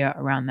the idea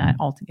around that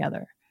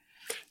altogether.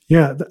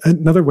 Yeah.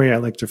 Another way I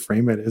like to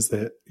frame it is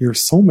that your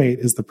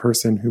soulmate is the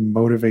person who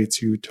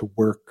motivates you to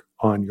work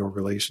on your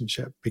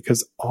relationship,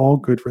 because all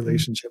good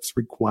relationships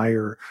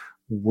require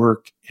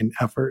work and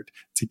effort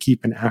to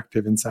keep an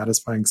active and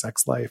satisfying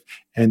sex life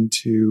and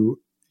to,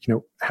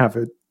 have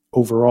an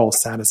overall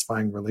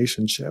satisfying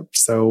relationship.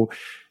 So,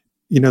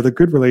 the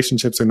good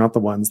relationships are not the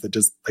ones that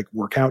just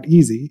work out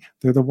easy.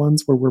 They're the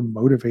ones where we're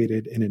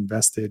motivated and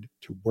invested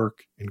to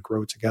work and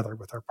grow together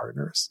with our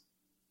partners.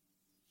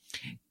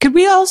 Could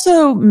we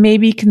also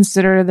maybe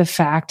consider the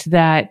fact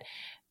that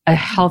a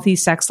healthy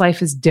sex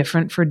life is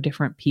different for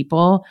different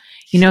people.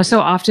 So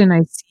often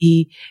I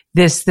see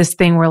this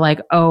thing where like,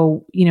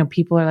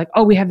 people are like,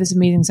 oh, we have this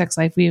amazing sex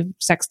life. We have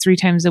sex 3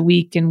 times a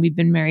week and we've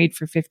been married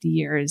for 50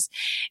 years.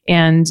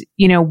 And,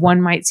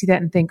 one might see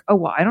that and think, oh,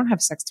 well, I don't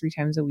have sex 3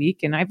 times a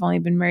week and I've only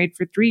been married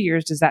for 3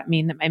 years. Does that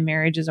mean that my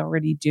marriage is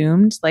already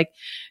doomed? Like,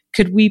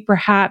 could we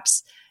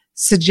perhaps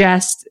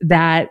suggest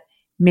that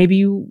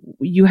maybe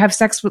you have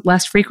sex with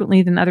less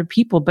frequently than other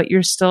people, but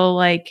you're still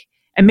like,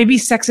 and maybe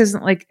sex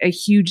isn't like a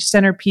huge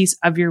centerpiece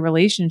of your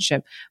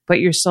relationship,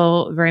 but you're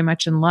still very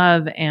much in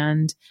love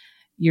and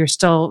you're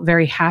still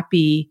very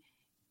happy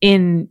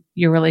in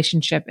your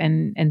relationship,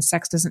 and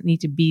sex doesn't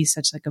need to be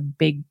such like a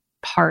big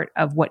part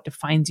of what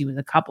defines you as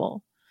a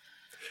couple.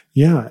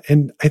 Yeah.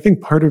 And I think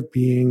part of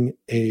being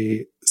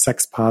a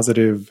sex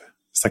positive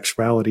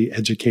sexuality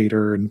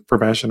educator and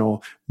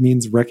professional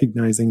means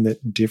recognizing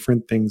that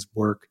different things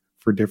work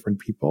for different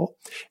people.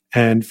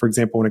 And for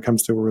example, when it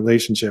comes to a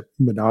relationship,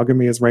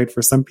 monogamy is right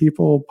for some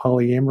people,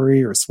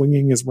 polyamory or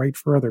swinging is right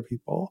for other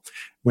people.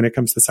 When it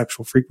comes to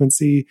sexual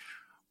frequency,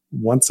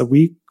 once a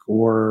week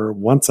or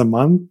once a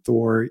month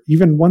or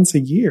even once a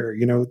year,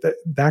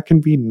 that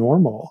can be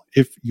normal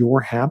if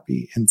you're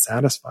happy and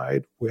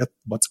satisfied with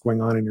what's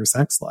going on in your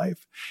sex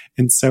life.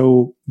 And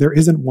so there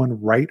isn't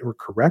one right or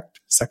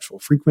correct sexual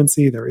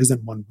frequency. There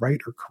isn't one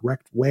right or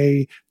correct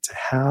way to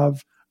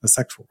have a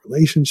sexual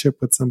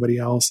relationship with somebody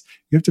else.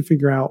 You have to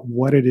figure out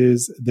what it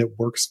is that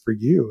works for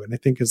you. And I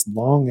think as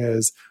long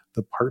as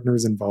the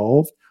partners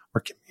involved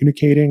are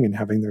communicating and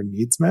having their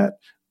needs met,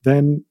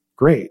 then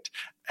great.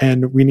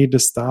 And we need to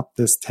stop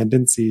this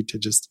tendency to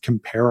just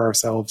compare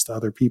ourselves to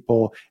other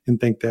people and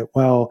think that,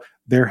 well,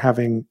 they're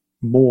having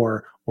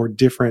more or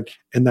different,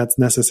 and that's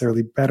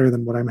necessarily better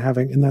than what I'm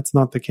having. And that's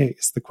not the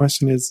case. The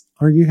question is,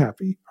 are you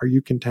happy? Are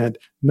you content?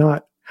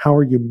 Not how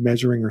are you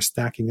measuring or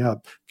stacking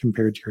up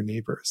compared to your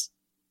neighbors?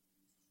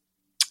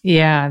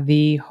 Yeah,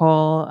 the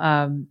whole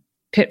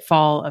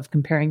pitfall of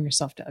comparing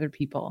yourself to other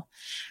people.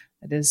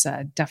 That is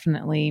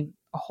definitely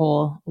a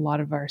lot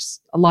of us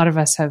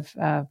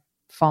have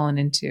fallen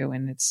into,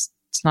 and it's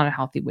not a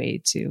healthy way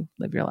to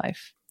live your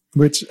life.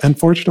 Which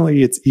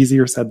unfortunately, it's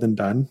easier said than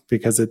done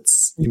because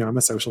it's, I'm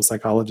a social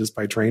psychologist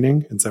by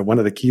training. And so one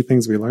of the key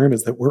things we learn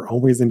is that we're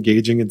always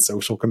engaging in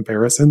social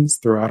comparisons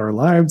throughout our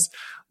lives,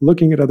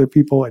 looking at other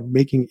people and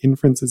making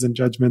inferences and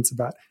judgments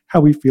about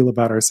how we feel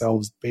about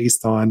ourselves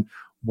based on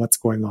what's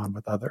going on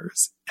with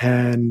others.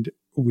 And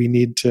we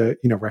need to,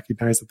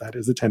 recognize that that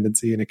is a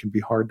tendency and it can be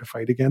hard to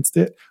fight against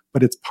it.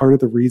 But it's part of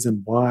the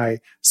reason why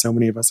so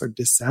many of us are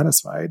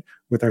dissatisfied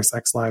with our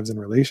sex lives and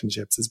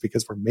relationships is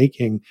because we're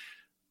making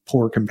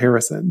poor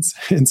comparisons.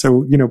 And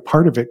so,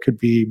 part of it could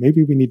be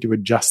maybe we need to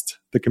adjust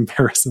the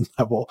comparison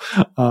level,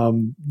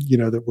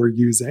 that we're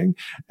using.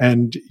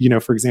 And,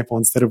 for example,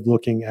 instead of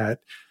looking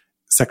at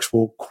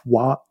sexual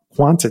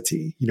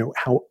quantity,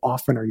 how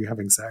often are you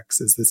having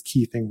sex is this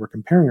key thing we're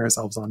comparing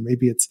ourselves on.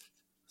 Maybe it's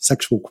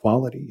sexual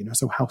quality,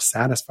 so how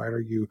satisfied are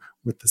you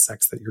with the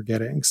sex that you're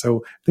getting?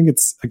 So I think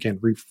it's, again,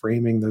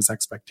 reframing those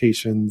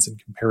expectations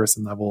and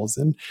comparison levels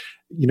and,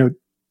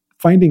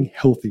 finding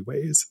healthy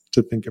ways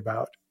to think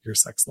about your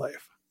sex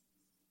life.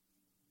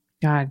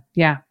 God,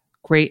 yeah.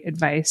 Great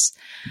advice.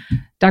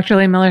 Dr.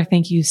 Lehmiller,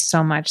 thank you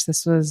so much.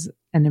 This was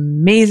an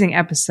amazing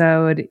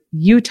episode.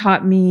 You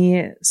taught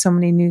me so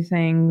many new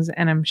things,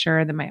 and I'm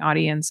sure that my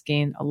audience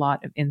gained a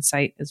lot of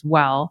insight as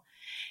well.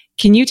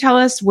 Can you tell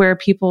us where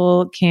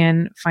people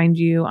can find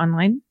you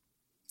online?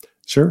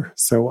 Sure.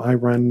 So I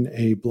run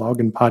a blog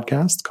and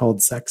podcast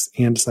called Sex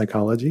and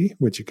Psychology,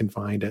 which you can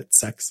find at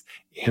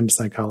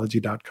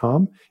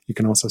sexandpsychology.com. You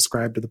can also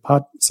subscribe to the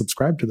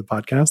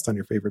podcast on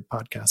your favorite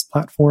podcast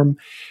platform.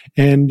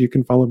 And you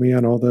can follow me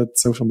on all the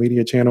social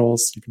media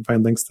channels. You can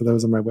find links to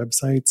those on my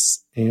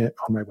website, and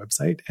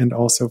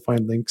also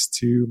find links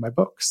to my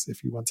books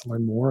if you want to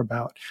learn more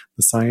about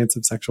the science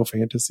of sexual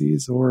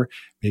fantasies, or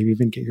maybe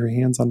even get your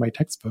hands on my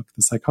textbook,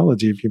 The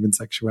Psychology of Human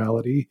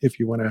Sexuality, if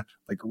you want to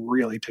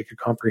really take a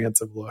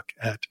comprehensive look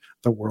at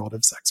the world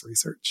of sex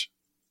research.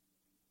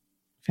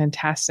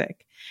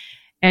 Fantastic.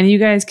 And you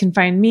guys can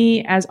find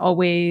me, as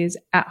always,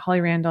 at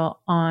Holly Randall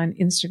on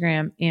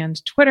Instagram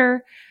and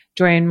Twitter.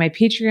 Join my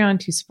Patreon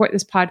to support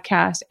this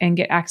podcast and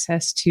get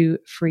access to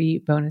free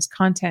bonus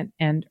content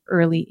and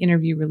early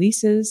interview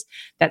releases.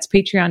 That's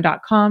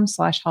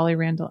patreon.com/Holly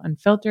Randall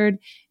Unfiltered.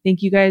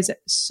 Thank you guys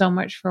so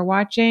much for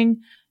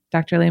watching.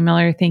 Dr.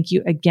 Lehmiller, thank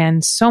you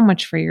again so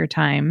much for your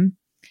time.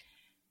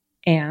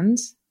 And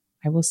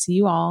I will see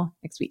you all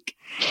next week.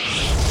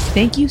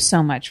 Thank you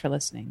so much for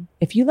listening.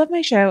 If you love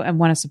my show and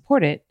want to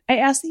support it, I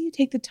ask that you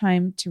take the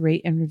time to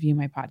rate and review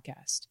my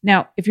podcast.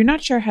 Now, if you're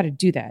not sure how to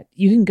do that,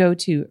 you can go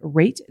to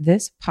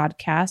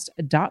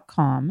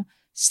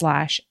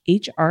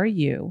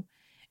ratethispodcast.com/HRU,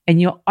 and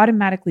you'll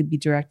automatically be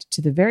directed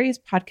to the various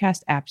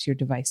podcast apps your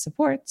device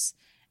supports,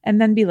 and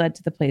then be led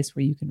to the place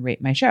where you can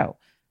rate my show.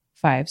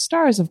 5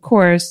 stars, of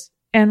course,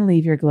 and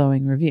leave your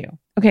glowing review.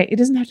 Okay, it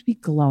doesn't have to be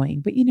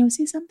glowing, but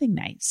say something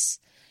nice.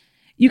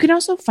 You can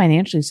also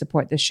financially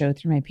support this show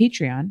through my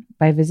Patreon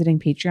by visiting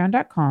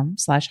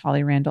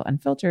patreon.com/Holly Randall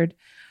Unfiltered,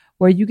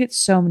 where you get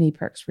so many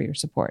perks for your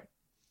support.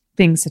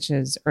 Things such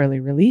as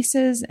early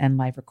releases and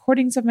live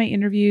recordings of my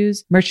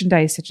interviews,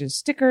 merchandise such as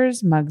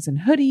stickers, mugs, and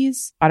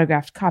hoodies,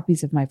 autographed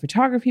copies of my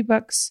photography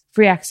books,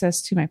 free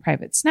access to my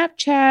private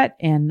Snapchat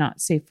and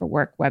Not Safe for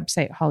Work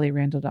website,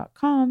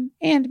 hollyrandall.com,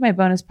 and my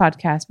bonus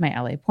podcast, My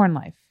LA Porn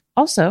Life.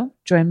 Also,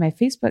 join my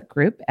Facebook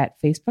group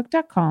at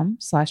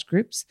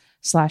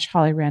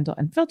facebook.com/groups/hollyrandall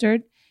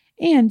unfiltered,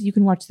 and you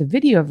can watch the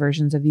video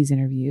versions of these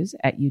interviews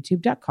at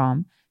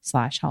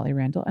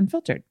youtube.com/hollyrandall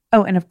unfiltered.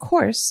 Oh, and of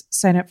course,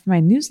 sign up for my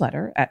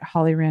newsletter at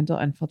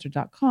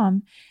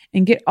hollyrandallunfiltered.com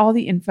and get all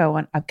the info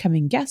on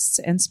upcoming guests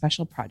and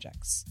special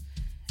projects.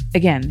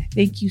 Again,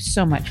 thank you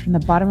so much from the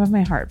bottom of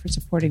my heart for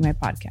supporting my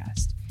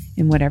podcast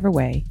in whatever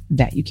way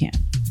that you can.